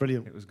did.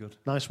 Brilliant. It was good.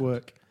 Nice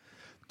work.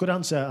 Good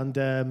answer.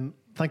 And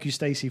thank you,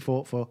 Stacey,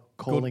 for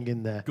calling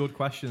in there. Good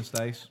question,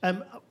 Stace.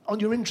 On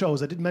your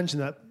intros, I did mention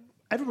that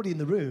everybody in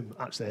the room,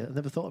 actually, I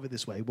never thought of it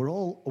this way, we're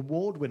all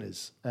award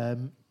winners.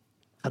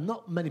 And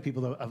not many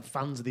people are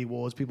fans of the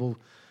awards. People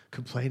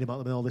complain about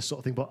them and all this sort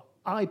of thing. But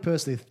I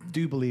personally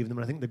do believe in them,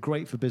 and I think they're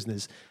great for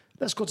business.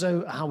 Let's go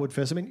to Howard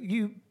first. I mean,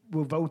 you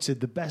were voted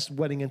the best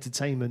wedding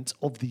entertainment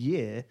of the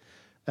year,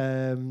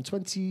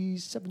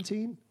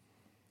 2017,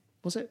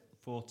 was it?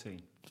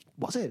 14.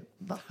 Was it?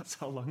 That's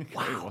how long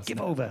ago it was.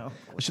 Give over.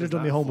 I should have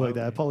done my homework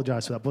there. I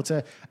apologise for that. But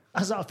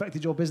has that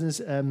affected your business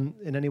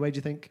in any way, do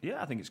you think?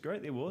 Yeah, I think it's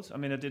great, the awards. I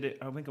mean, I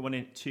think I won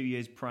it 2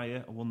 years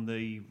prior. I won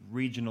the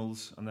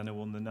regionals, and then I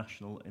won the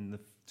national in the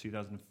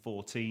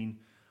 2014.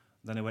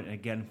 Then I went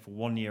again for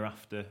 1 year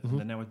after, and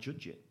then now I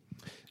judge it.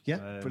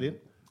 Yeah, brilliant.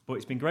 But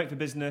it's been great for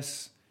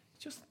business.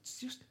 It's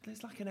just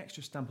there's like an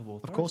extra stamp of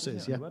authority. Of course it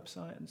is, on the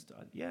website and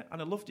stuff. Yeah,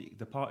 and I loved it.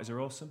 The parties are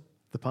awesome.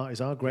 The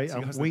parties are great.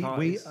 And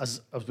we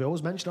as we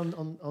always mention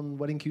on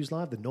Wedding Cues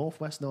Live, the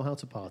Northwest know how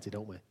to party,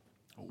 don't we?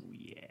 Oh,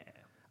 yeah.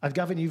 And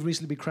Gavin, you've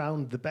recently been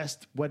crowned the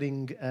best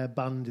wedding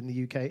band in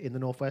the UK in the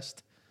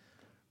Northwest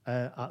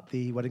at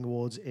the Wedding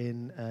Awards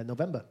in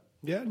November.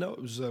 Yeah, no,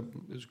 it was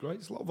great.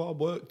 It's a lot of hard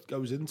work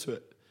goes into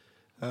it.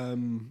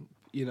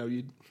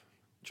 You're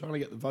trying to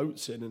get the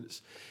votes in, and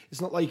it's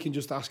not like you can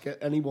just ask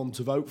anyone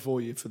to vote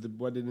for you for the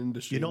wedding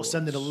industry. You're not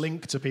sending a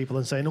link to people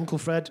and saying, Uncle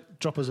Fred,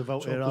 drop us a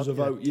vote here. Drop us a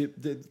vote.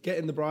 They're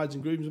getting the brides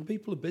and grooms, and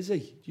people are busy.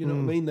 Do you know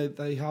what I mean?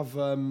 They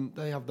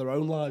have their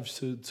own lives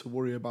to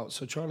worry about.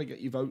 So trying to get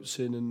your votes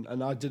in,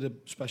 and I did a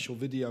special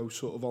video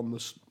sort of on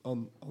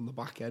the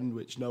back end,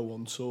 which no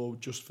one saw,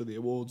 just for the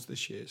awards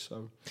this year.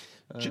 So.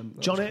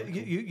 Johnny,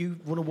 you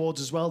won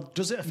awards as well.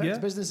 Does it affect the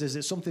business? Is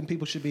it something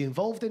people should be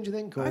involved in, do you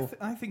think? Or?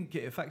 I think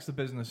it affects the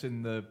business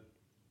in the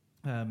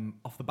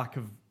off the back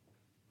of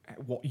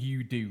what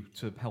you do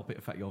to help it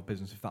affect your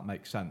business, if that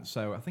makes sense.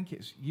 So I think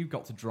you've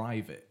got to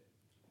drive it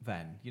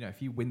then.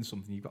 If you win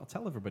something, you've got to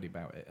tell everybody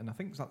about it. And I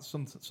think that's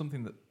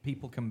something that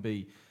people can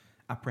be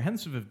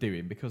apprehensive of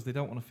doing because they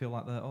don't want to feel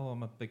like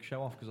I'm a big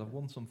show-off because I've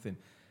won something.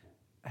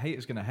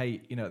 Haters going to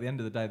hate. At the end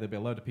of the day, there'll be a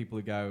load of people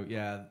who go,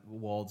 yeah,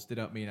 awards, they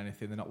don't mean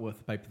anything. They're not worth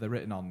the paper they're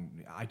written on.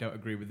 I don't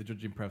agree with the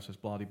judging process,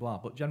 blah, blah, blah.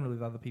 But generally,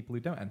 they're the people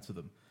who don't enter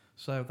them.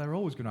 So they're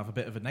always going to have a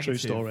bit of a negative,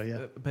 true story,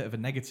 yeah. a bit of a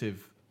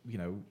negative,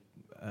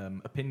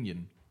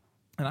 opinion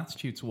and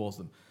attitude towards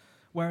them.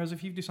 Whereas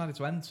if you've decided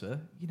to enter,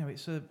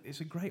 it's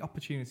a great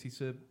opportunity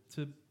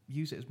to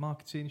use it as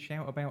marketing,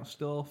 shout about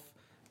stuff,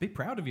 be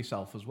proud of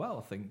yourself as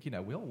well. I think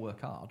we all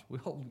work hard.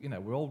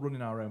 We're all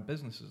running our own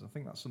businesses. I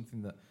think that's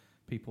something that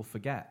people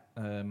forget,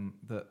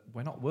 that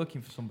we're not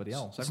working for somebody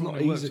else. Everyone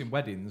who works in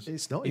weddings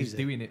is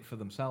doing it for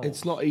themselves.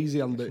 It's not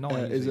easy, Andy. It's not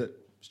easy. Is it?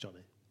 It's Johnny.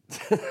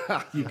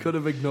 You could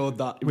have ignored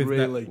that, with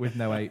really. with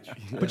no H.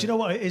 But you know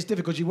what? It is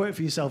difficult. You work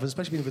for yourself, and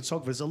especially being a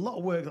photographer. There's a lot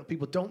of work that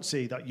people don't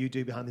see that you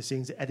do behind the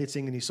scenes, the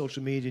editing and your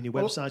social media and your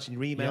websites and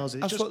your emails.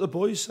 That's what the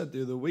boys said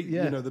the other week.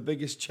 Yeah. The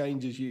biggest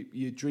change is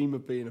you dream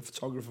of being a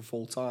photographer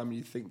full time, and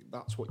you think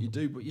that's what you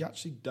do, but you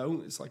actually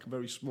don't. It's like a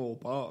very small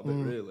part of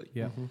it, really.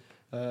 Yeah.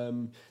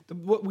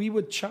 We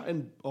were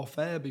chatting off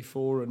air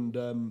before,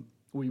 and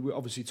we were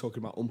obviously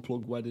talking about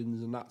unplugged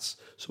weddings, and that's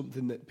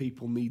something that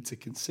people need to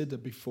consider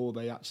before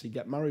they actually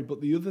get married.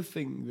 But the other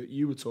thing that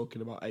you were talking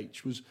about,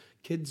 H, was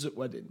kids at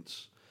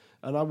weddings.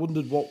 And I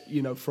wondered what,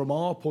 from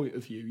our point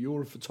of view,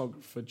 you're a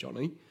photographer,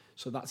 Johnny,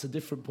 so that's a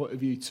different point of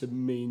view to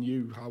me and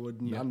you,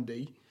 Howard and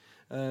Andy.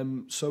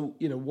 So,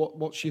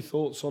 what's your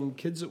thoughts on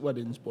kids at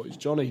weddings, boys?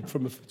 Johnny,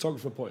 from a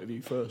photographer point of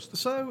view first.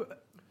 So,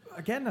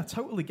 again, I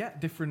totally get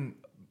different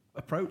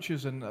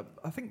approaches, and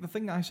I think the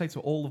thing I say to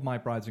all of my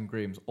brides and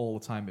grooms all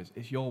the time is,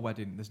 it's your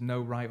wedding. There's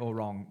no right or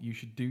wrong. You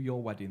should do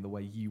your wedding the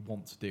way you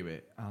want to do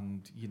it.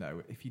 And,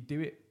 if you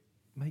do it,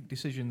 make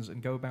decisions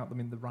and go about them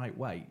in the right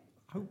way,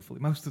 hopefully,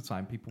 most of the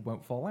time, people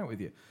won't fall out with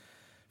you.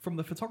 From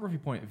the photography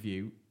point of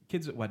view,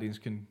 kids at weddings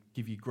can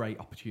give you great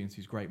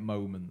opportunities, great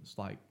moments,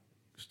 like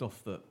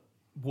stuff that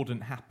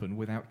wouldn't happen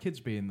without kids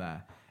being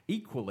there.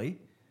 Equally,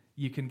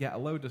 you can get a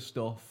load of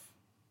stuff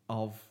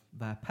of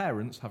their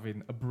parents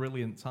having a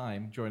brilliant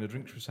time during a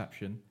drinks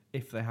reception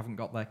if they haven't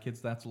got their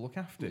kids there to look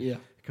after,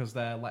 because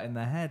they're letting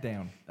their hair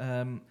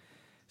down.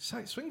 So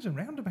it swings and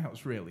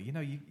roundabouts, really.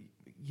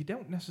 You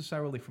don't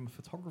necessarily, from a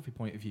photography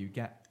point of view,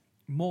 get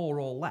more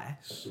or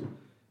less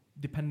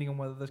depending on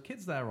whether there's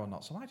kids there or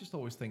not. So I just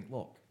always think,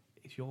 look,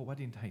 it's your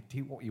wedding day,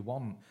 do what you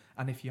want.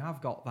 And if you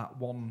have got that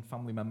one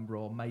family member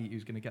or mate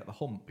who's going to get the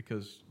hump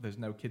because there's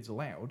no kids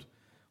allowed,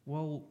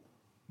 well,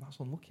 that's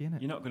unlucky, isn't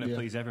it? You're not going to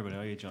please everybody,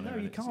 are you, John? No,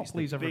 you can't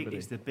please everybody.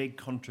 It's the big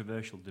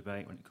controversial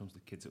debate when it comes to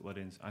kids at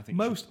weddings. I think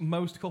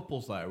most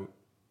couples, though,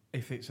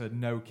 if it's a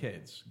no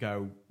kids,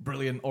 go,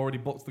 brilliant, already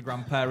booked the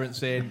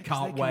grandparents in,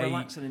 can't wait,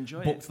 relax and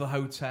enjoy booked the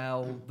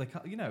hotel. They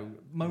can't,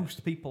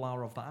 most people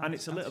are of that. And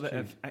it's a little bit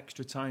of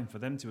extra time for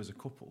them to, as a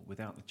couple,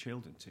 without the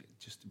children, to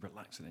just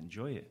relax and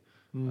enjoy it.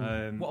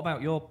 What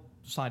about your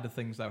side of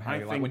things, though,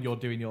 Harry? Like when you're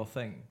doing your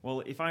thing? Well,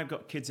 if I've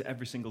got kids at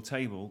every single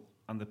table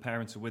and the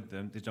parents are with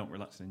them, they don't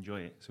relax and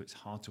enjoy it. So it's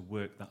hard to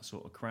work that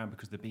sort of crowd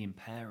because they're being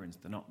parents,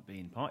 they're not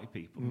being party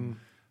people.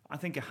 I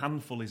think a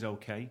handful is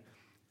okay.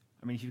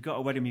 I mean, if you've got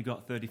a wedding, you've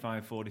got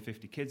 35, 40,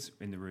 50 kids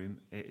in the room,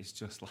 it's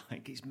just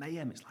like, it's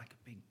mayhem. It's like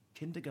a big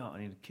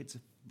kindergarten. The kids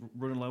are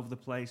running all over the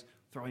place,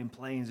 throwing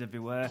planes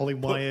everywhere.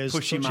 Pulling wires.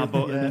 Pushing my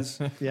buttons.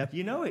 Yeah.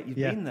 You know it, you've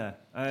been there.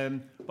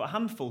 But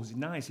handfuls is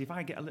nice. If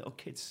I get a little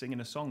kid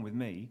singing a song with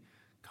me,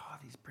 God,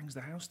 this brings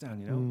the house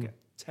down, Get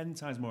 10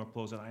 times more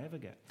applause than I ever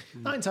get.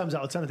 9 times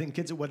out of 10, I think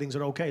kids at weddings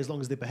are okay as long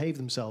as they behave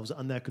themselves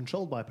and they're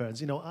controlled by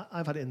parents.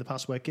 I've had it in the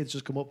past where kids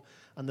just come up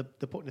and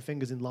they're putting their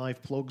fingers in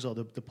live plugs or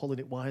they're pulling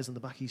at wires on the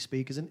back of your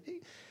speakers. And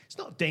it's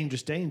not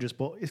dangerous,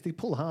 but if they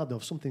pull hard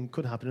enough, something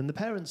could happen. And the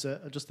parents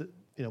are just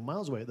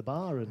miles away at the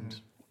bar. And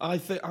I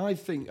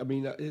think. I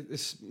mean,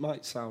 this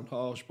might sound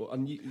harsh, but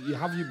you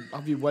have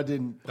your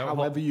wedding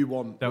however you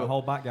want. Don't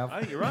hold back, Gav. I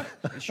think you're right.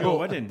 It's your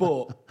wedding.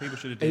 But people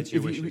should have done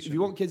your wishes. If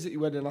you want kids at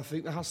your wedding, I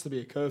think there has to be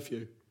a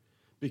curfew.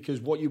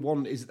 Because what you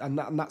want is, and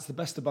that's the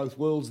best of both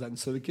worlds then,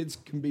 so the kids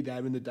can be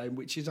there in the day,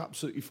 which is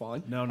absolutely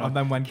fine. No. And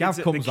then when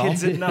Gav comes on,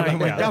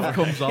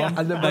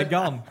 and then they're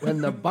gone. When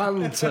the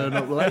band turn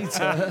up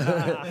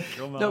later.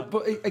 No,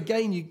 but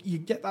again, you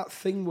get that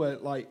thing where,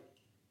 like,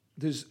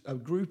 there's a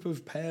group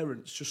of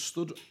parents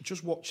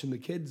just watching the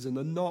kids, and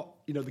they're not,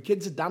 the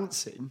kids are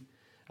dancing,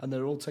 and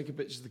they're all taking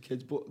pictures of the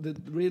kids, but they're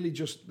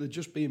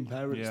just being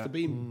parents. Yeah.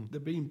 They're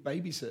being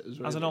babysitters.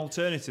 Really. As an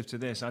alternative to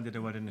this, I did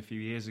a wedding a few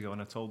years ago,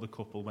 and I told the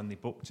couple when they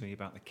booked me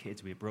about the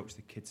kids, we broached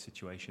the kids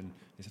situation.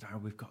 They said,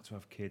 we've got to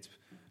have kids.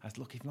 I said,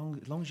 look, as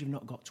long as you've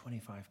not got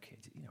 25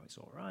 kids, it's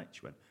all right.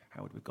 She went,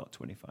 Howard, we've got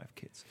 25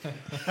 kids.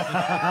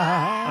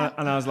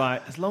 and I was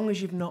like, as long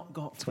as you've not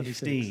got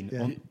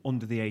 15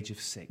 under the age of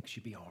 6,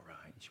 you'd be all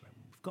right. She went,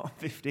 we've got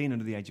 15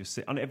 under the age of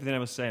 6. And everything I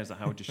was saying was like,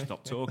 Howard, just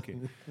stop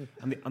talking.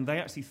 And they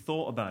actually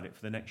thought about it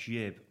for the next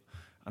year.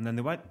 And then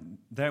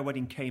their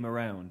wedding came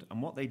around,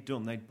 and what they'd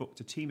done, they'd booked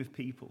a team of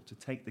people to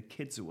take the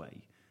kids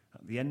away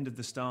at the end of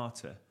the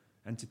starter,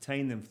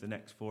 entertain them for the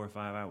next 4 or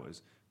 5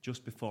 hours,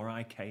 just before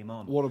I came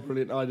on. What a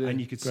brilliant idea. And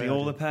you could see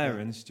all the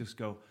parents just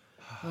go,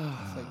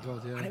 thank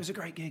God, yeah. And it was a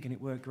great gig, and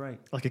it worked great.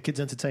 like a kids'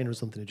 entertainer or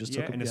something. It just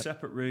took up, in a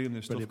separate room,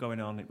 there's stuff going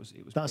on. It was.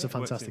 That's a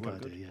fantastic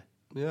idea,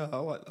 Yeah, I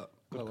like that.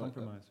 Good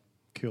compromise.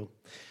 Cool.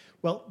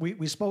 Well,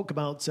 we spoke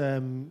about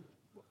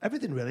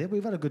everything, really.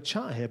 We've had a good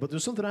chat here, but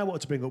there's something I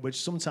wanted to bring up,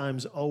 which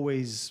sometimes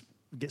always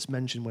gets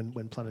mentioned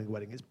when planning a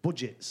wedding. It's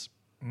budgets.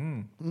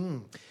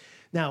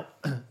 Now,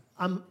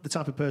 I'm the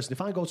type of person,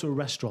 if I go to a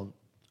restaurant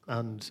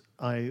and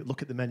I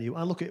look at the menu,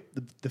 I look at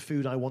the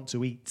food I want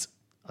to eat,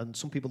 and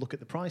some people look at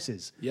the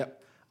prices. Yep.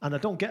 And I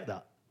don't get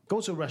that.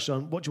 Go to a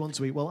restaurant, what do you want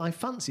to eat? Well, I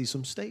fancy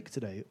some steak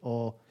today,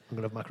 or I'm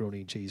going to have macaroni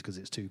and cheese because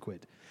it's £2.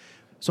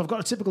 So I've got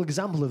a typical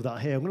example of that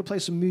here. I'm going to play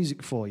some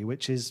music for you,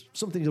 which is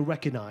something you'll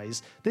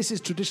recognise. This is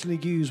traditionally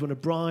used when a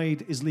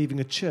bride is leaving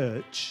a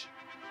church,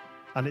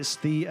 and it's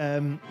the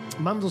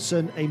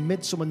Mendelssohn A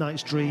Midsummer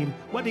Night's Dream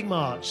wedding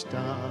march.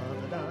 Da,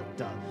 da, da,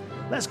 da.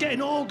 Let's get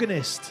an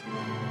organist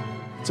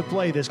to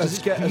play this, because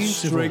it's get beautiful.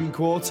 A string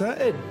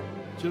quartet in.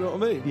 Do you know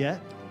what I mean? Yeah.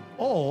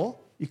 Or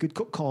you could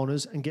cut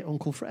corners and get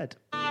Uncle Fred.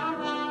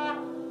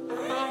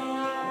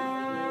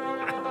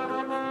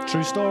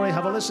 True story.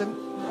 Have a listen.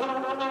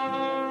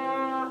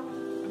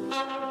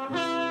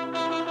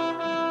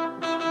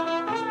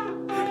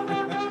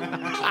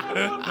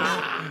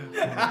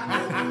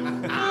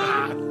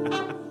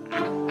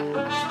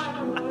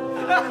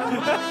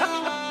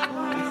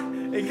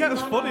 It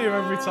gets funnier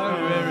every time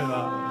I'm hearing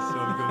that. It's so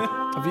good.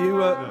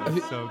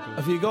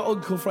 Have you got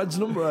Uncle Fred's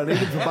number? I need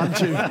him for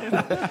Bantu.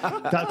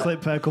 That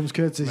clip comes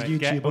courtesy Mate, YouTube.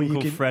 get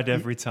Uncle Fred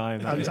every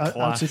time.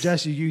 I'd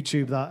suggest you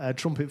YouTube that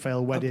trumpet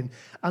fail wedding.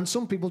 And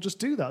some people just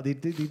do that. They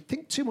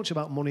think too much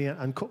about money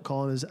and cut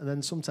corners, and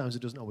then sometimes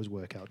it doesn't always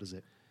work out, does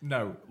it?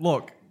 No.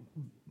 Look,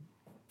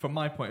 from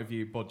my point of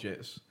view,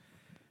 budgets.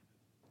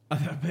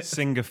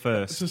 Singer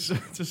first.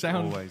 to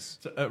sound always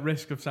at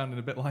risk of sounding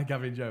a bit like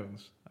Gavin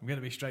Jones, I'm going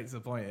to be straight to the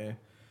point here.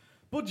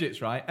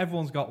 Budgets, right?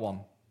 Everyone's got one.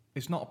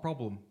 It's not a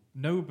problem.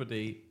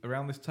 Nobody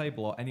around this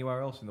table or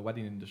anywhere else in the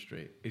wedding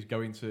industry is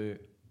going to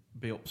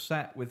be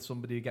upset with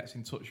somebody who gets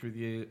in touch with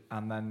you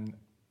and then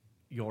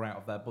you're out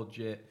of their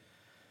budget.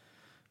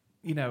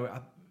 You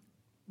know,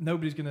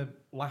 nobody's going to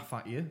laugh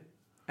at you.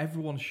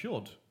 Everyone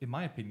should, in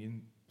my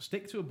opinion,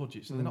 stick to a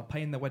budget so they're not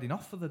paying their wedding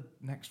off for the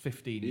next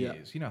 15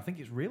 years. You know, I think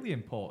it's really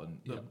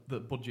important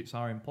that budgets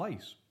are in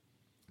place.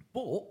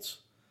 But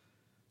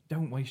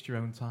don't waste your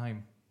own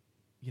time,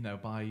 you know,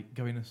 by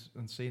going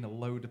and seeing a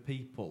load of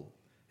people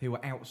who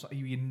are outside,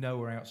 who you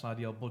know are outside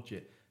your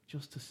budget,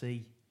 just to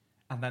see,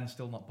 and then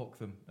still not book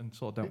them, and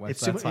sort of don't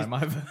waste their time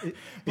either.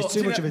 It's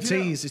too much of a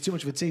tease. It's too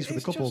much of a tease for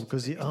the couple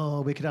because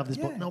we could have this,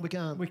 but no, we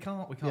can't. We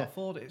can't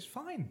afford it. It's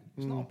fine.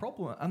 It's not a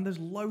problem. And there's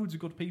loads of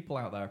good people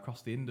out there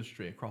across the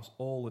industry, across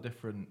all the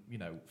different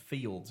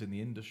fields in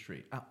the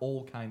industry at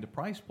all kind of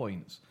price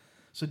points.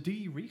 So do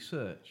your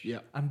research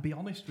and be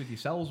honest with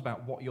yourselves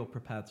about what you're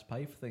prepared to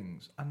pay for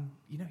things, and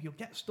you'll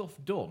get stuff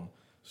done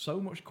so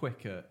much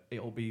quicker.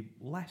 It'll be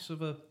less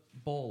of a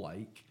ball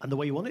ache, and the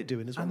way you want it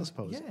doing as well, I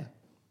suppose. Yeah,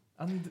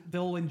 and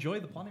they'll enjoy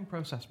the planning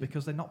process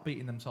because they're not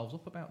beating themselves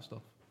up about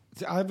stuff.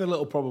 See, I have a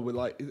little problem with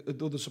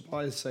other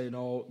suppliers saying,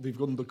 "Oh, they've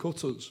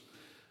undercut us."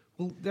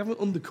 Well, they haven't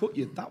undercut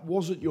you. That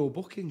wasn't your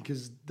booking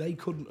because they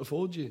couldn't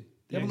afford you.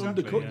 They haven't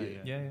undercut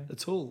you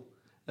at all.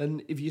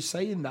 And if you're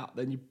saying that,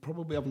 then you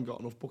probably haven't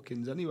got enough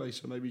bookings anyway,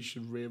 so maybe you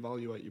should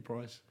reevaluate your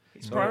price.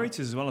 It's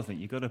priorities as well, I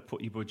think. You've got to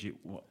put your budget,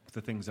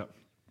 the things that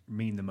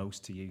mean the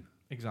most to you.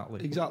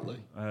 Exactly.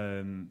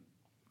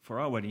 For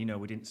our wedding,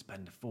 we didn't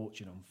spend a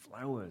fortune on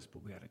flowers,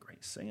 but we had a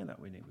great singer that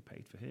we knew we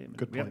paid for him.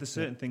 Good point. We had the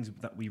certain things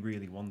that we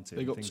really wanted,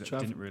 things that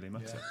didn't really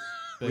matter.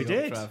 Yeah. We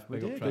did.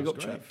 Big up,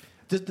 Trev.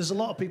 There's a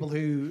lot of people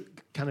who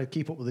kind of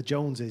keep up with the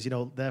Joneses.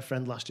 Their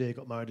friend last year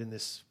got married in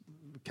this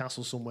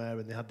castle somewhere,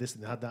 and they had this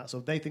and they had that, so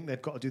they think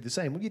they've got to do the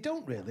same. Well, you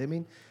don't really. I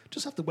mean,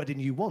 just have the wedding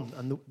you want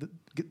and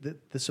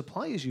the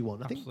suppliers you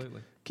want. Absolutely. I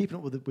think keeping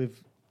up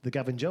with the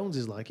Gavin Jones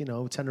is like,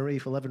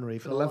 Tenerife, 11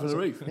 Reef.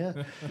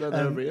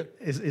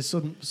 Is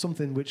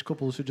something which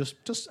couples should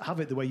just have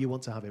it the way you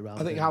want to have it.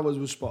 I think Howard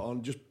was spot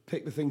on. Just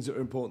pick the things that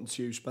are important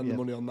to you, spend the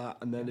money on that,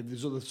 and then if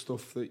there's other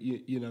stuff that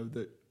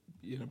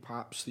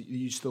perhaps that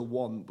you still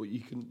want, but you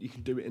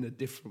can do it in a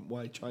different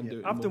way. Try and do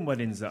it. I've done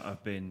weddings that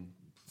have been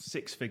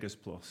 6 figures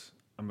plus,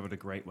 and we've had a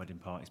great wedding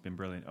party. It's been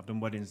brilliant. I've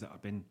done weddings that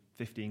have been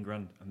 15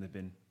 grand, and they've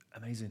been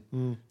amazing.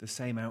 The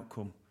same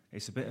outcome.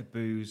 It's a bit of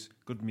booze,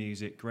 good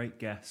music, great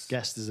guests.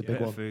 Guest is a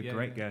big one. Food,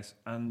 great guests,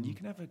 and you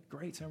can have a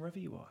great time wherever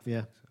you are.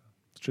 Yeah,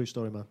 it's a true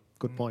story, man.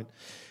 Good point.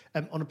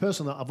 On a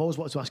personal note, I've always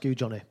wanted to ask you,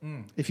 Johnny,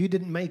 if you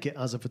didn't make it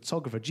as a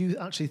photographer, do you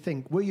actually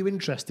think, were you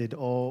interested,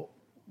 or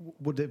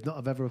would it not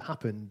have ever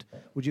happened?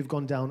 Would you have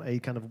gone down a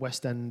kind of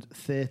West End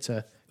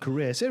theatre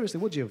career? Seriously,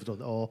 would you have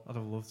done? Or I'd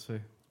have loved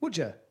to. Would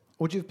you? Or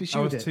would you have pursued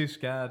it? I was too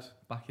scared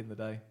back in the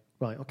day.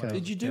 Right, okay.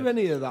 Did you do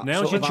any of that?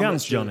 Now's your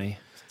chance, Johnny.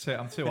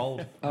 I'm too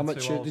old.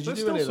 Did you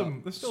do any of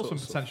that? There's still some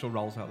potential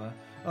roles out there.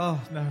 Oh,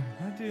 no,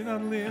 I do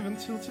not live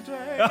until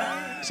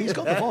today. See, he's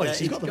got the voice.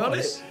 He's got the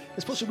voice.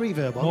 Let's put some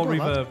reverb on. More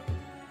reverb.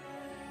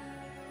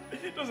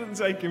 It doesn't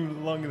take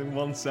him longer than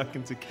 1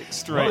 second to kick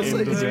straight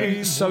in, does it?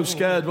 He's so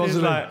scared,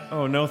 wasn't he? Like,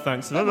 oh, no,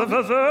 thanks.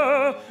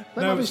 No,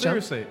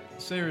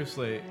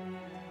 seriously.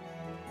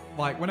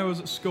 Like, when I was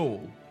at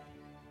school...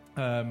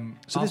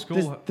 so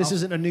this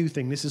isn't a new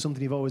thing. This is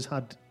something you've always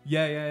had.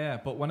 Yeah.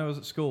 But when I was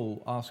at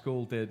school, our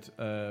school did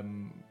a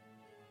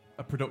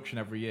production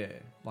every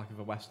year, like of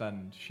a West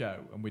End show,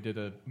 and we did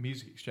a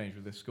music exchange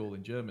with this school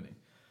in Germany.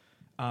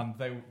 And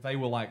they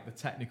were like the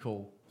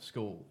technical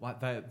school. Like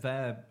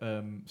their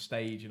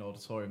stage and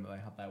auditorium that they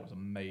had there was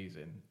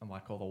amazing, and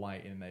like all the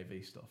lighting and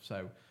AV stuff.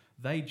 So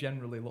they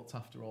generally looked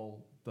after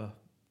all the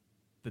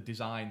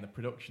design, the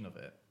production of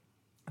it.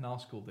 And our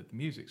school did the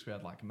music, so we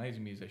had like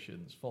amazing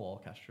musicians, full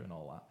orchestra and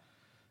all that,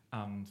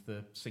 and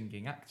the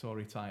singing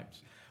actory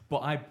types.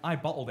 But I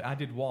bottled it. I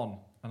did one,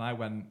 and I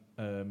went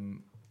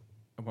when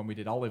we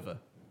did Oliver,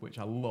 which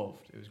I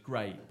loved. It was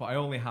great. But I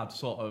only had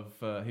sort of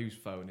whose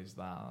phone is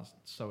that? That's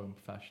so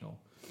unprofessional.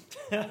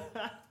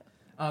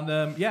 And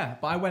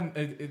but I went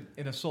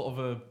in a sort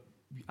of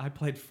I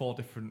played 4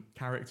 different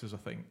characters, I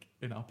think,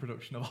 in our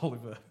production of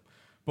Oliver,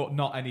 but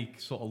not any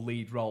sort of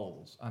lead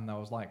roles. And I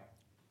was like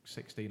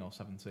 16 or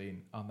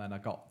 17, and then I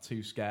got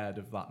too scared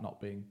of that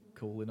not being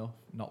cool enough.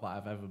 Not that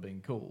I've ever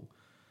been cool,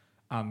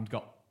 and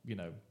got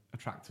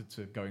attracted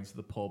to going to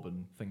the pub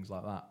and things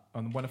like that.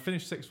 And when I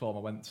finished sixth form, I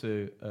went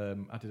to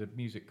I did a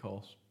music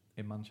course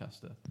in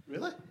Manchester.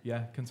 Really?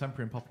 Yeah,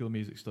 contemporary and popular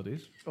music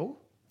studies. Oh.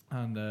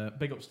 And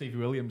big up Stevie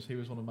Williams, he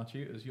was one of my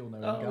tutors. You'll know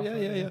him. Oh,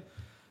 yeah.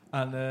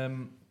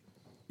 And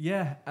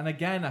and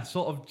again, I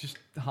sort of just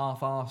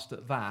half-arsed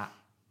at that,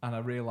 and I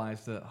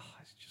realised that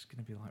it's just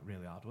going to be like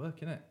really hard work,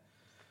 isn't it?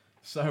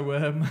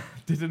 So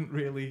didn't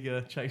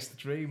really chase the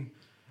dream,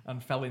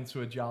 and fell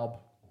into a job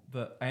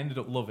that I ended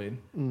up loving.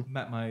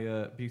 Met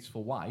my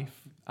beautiful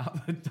wife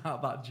at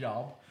that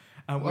job.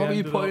 And why were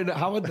you pointing at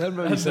Howard then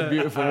when you said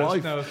beautiful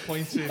wife? I was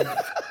pointing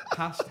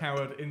past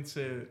Howard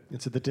into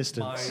the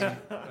distance.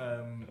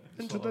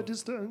 Into the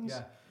distance.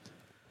 Yeah.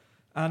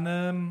 And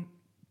and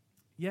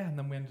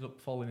then we ended up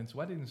falling into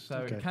weddings.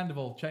 So it kind of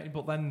all changed.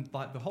 But then,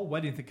 like the whole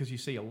wedding thing, because you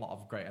see a lot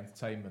of great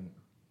entertainment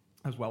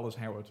as well as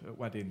Howard at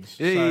weddings.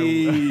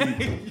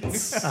 Hey.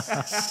 So,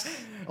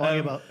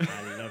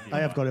 I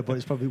have got it, but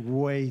it's probably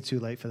way too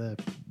late for the.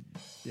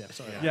 Yeah,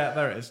 sorry. Yeah,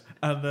 there it is.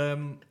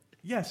 And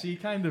so you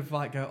kind of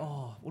like go,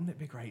 oh, wouldn't it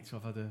be great to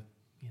have had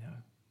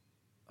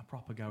a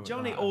proper go?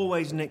 Johnny at that?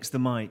 always nicks the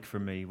mic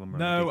from me when we're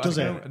no, on does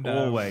it? it?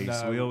 No, always.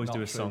 no, We always not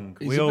do a true. song.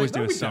 Is We it- always no,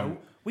 do a we song. don't.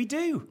 We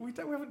do. We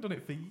haven't done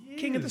it for years.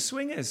 King of the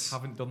Swingers.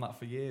 Haven't done that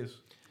for years.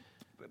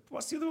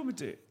 What's the other one we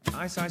do?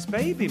 Ice Ice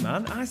Baby,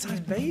 man. Ice Ice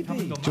Baby.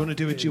 Haven't done Do that you want to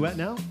do a for years. duet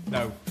now?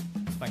 No,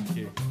 thank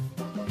you.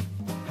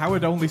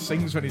 Howard only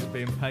sings when he's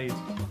being paid,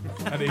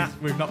 and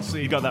we've not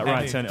seen. You got that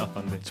right. any- Turn it off,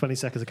 Andy. 20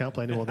 seconds, I can't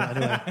play anymore.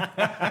 Anyway,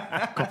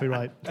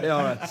 copyright.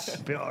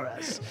 PRS.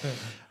 PRS.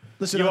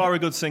 Listen, You are a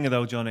good singer,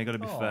 though, Johnny. Got to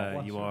be Oh, fair.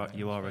 bless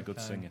You are a good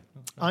singer.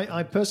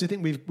 I personally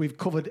think we've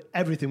covered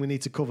everything we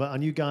need to cover,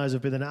 and you guys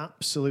have been an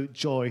absolute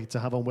joy to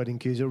have on Wedding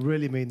Cues. I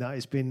really mean that.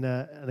 It's been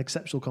an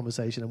exceptional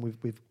conversation, and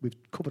we've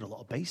covered a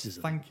lot of bases.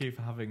 Thank you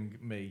for having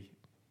me.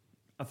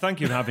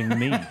 Thank you for having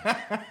me.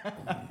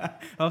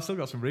 I've still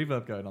got some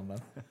reverb going on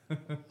then.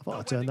 I thought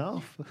I'd turn that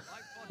off.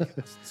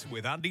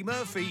 With Andy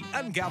Murphy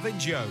and Gavin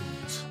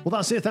Jones. Well,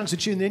 that's it. Thanks for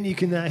tuning in. You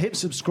can hit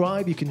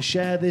subscribe. You can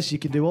share this. You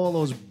can do all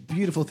those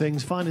beautiful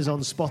things. Find us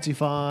on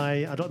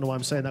Spotify. I don't know why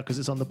I'm saying that because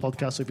it's on the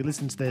podcast. So if you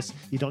listen to this,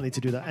 you don't need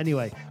to do that.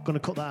 Anyway, I'm going to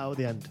cut that out at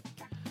the end.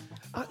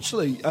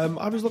 Actually, I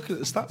was looking at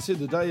the stats the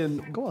other day,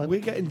 and Go on. we're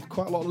getting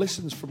quite a lot of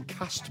listens from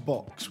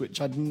Castbox, which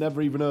I'd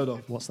never even heard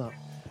of. What's that?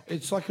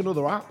 It's like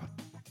another app.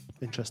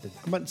 Interesting.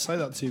 I meant to say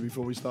that to you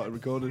before we started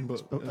recording,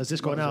 but Is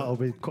this going out, or are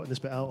we cutting this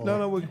bit out? Or?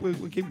 No, we're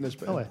keeping this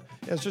bit. Oh, in.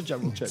 yeah. Yeah, it's just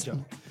general chit chat.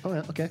 Oh,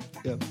 yeah, okay.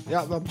 Yeah.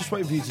 I'm just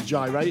waiting for you to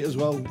gyrate as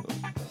well.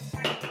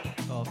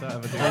 Oh, don't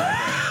ever do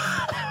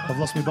that. I've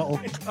lost my bottle.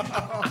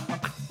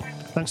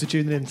 Thanks for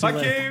tuning in. See Thank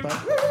later. you.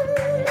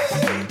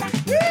 Bye.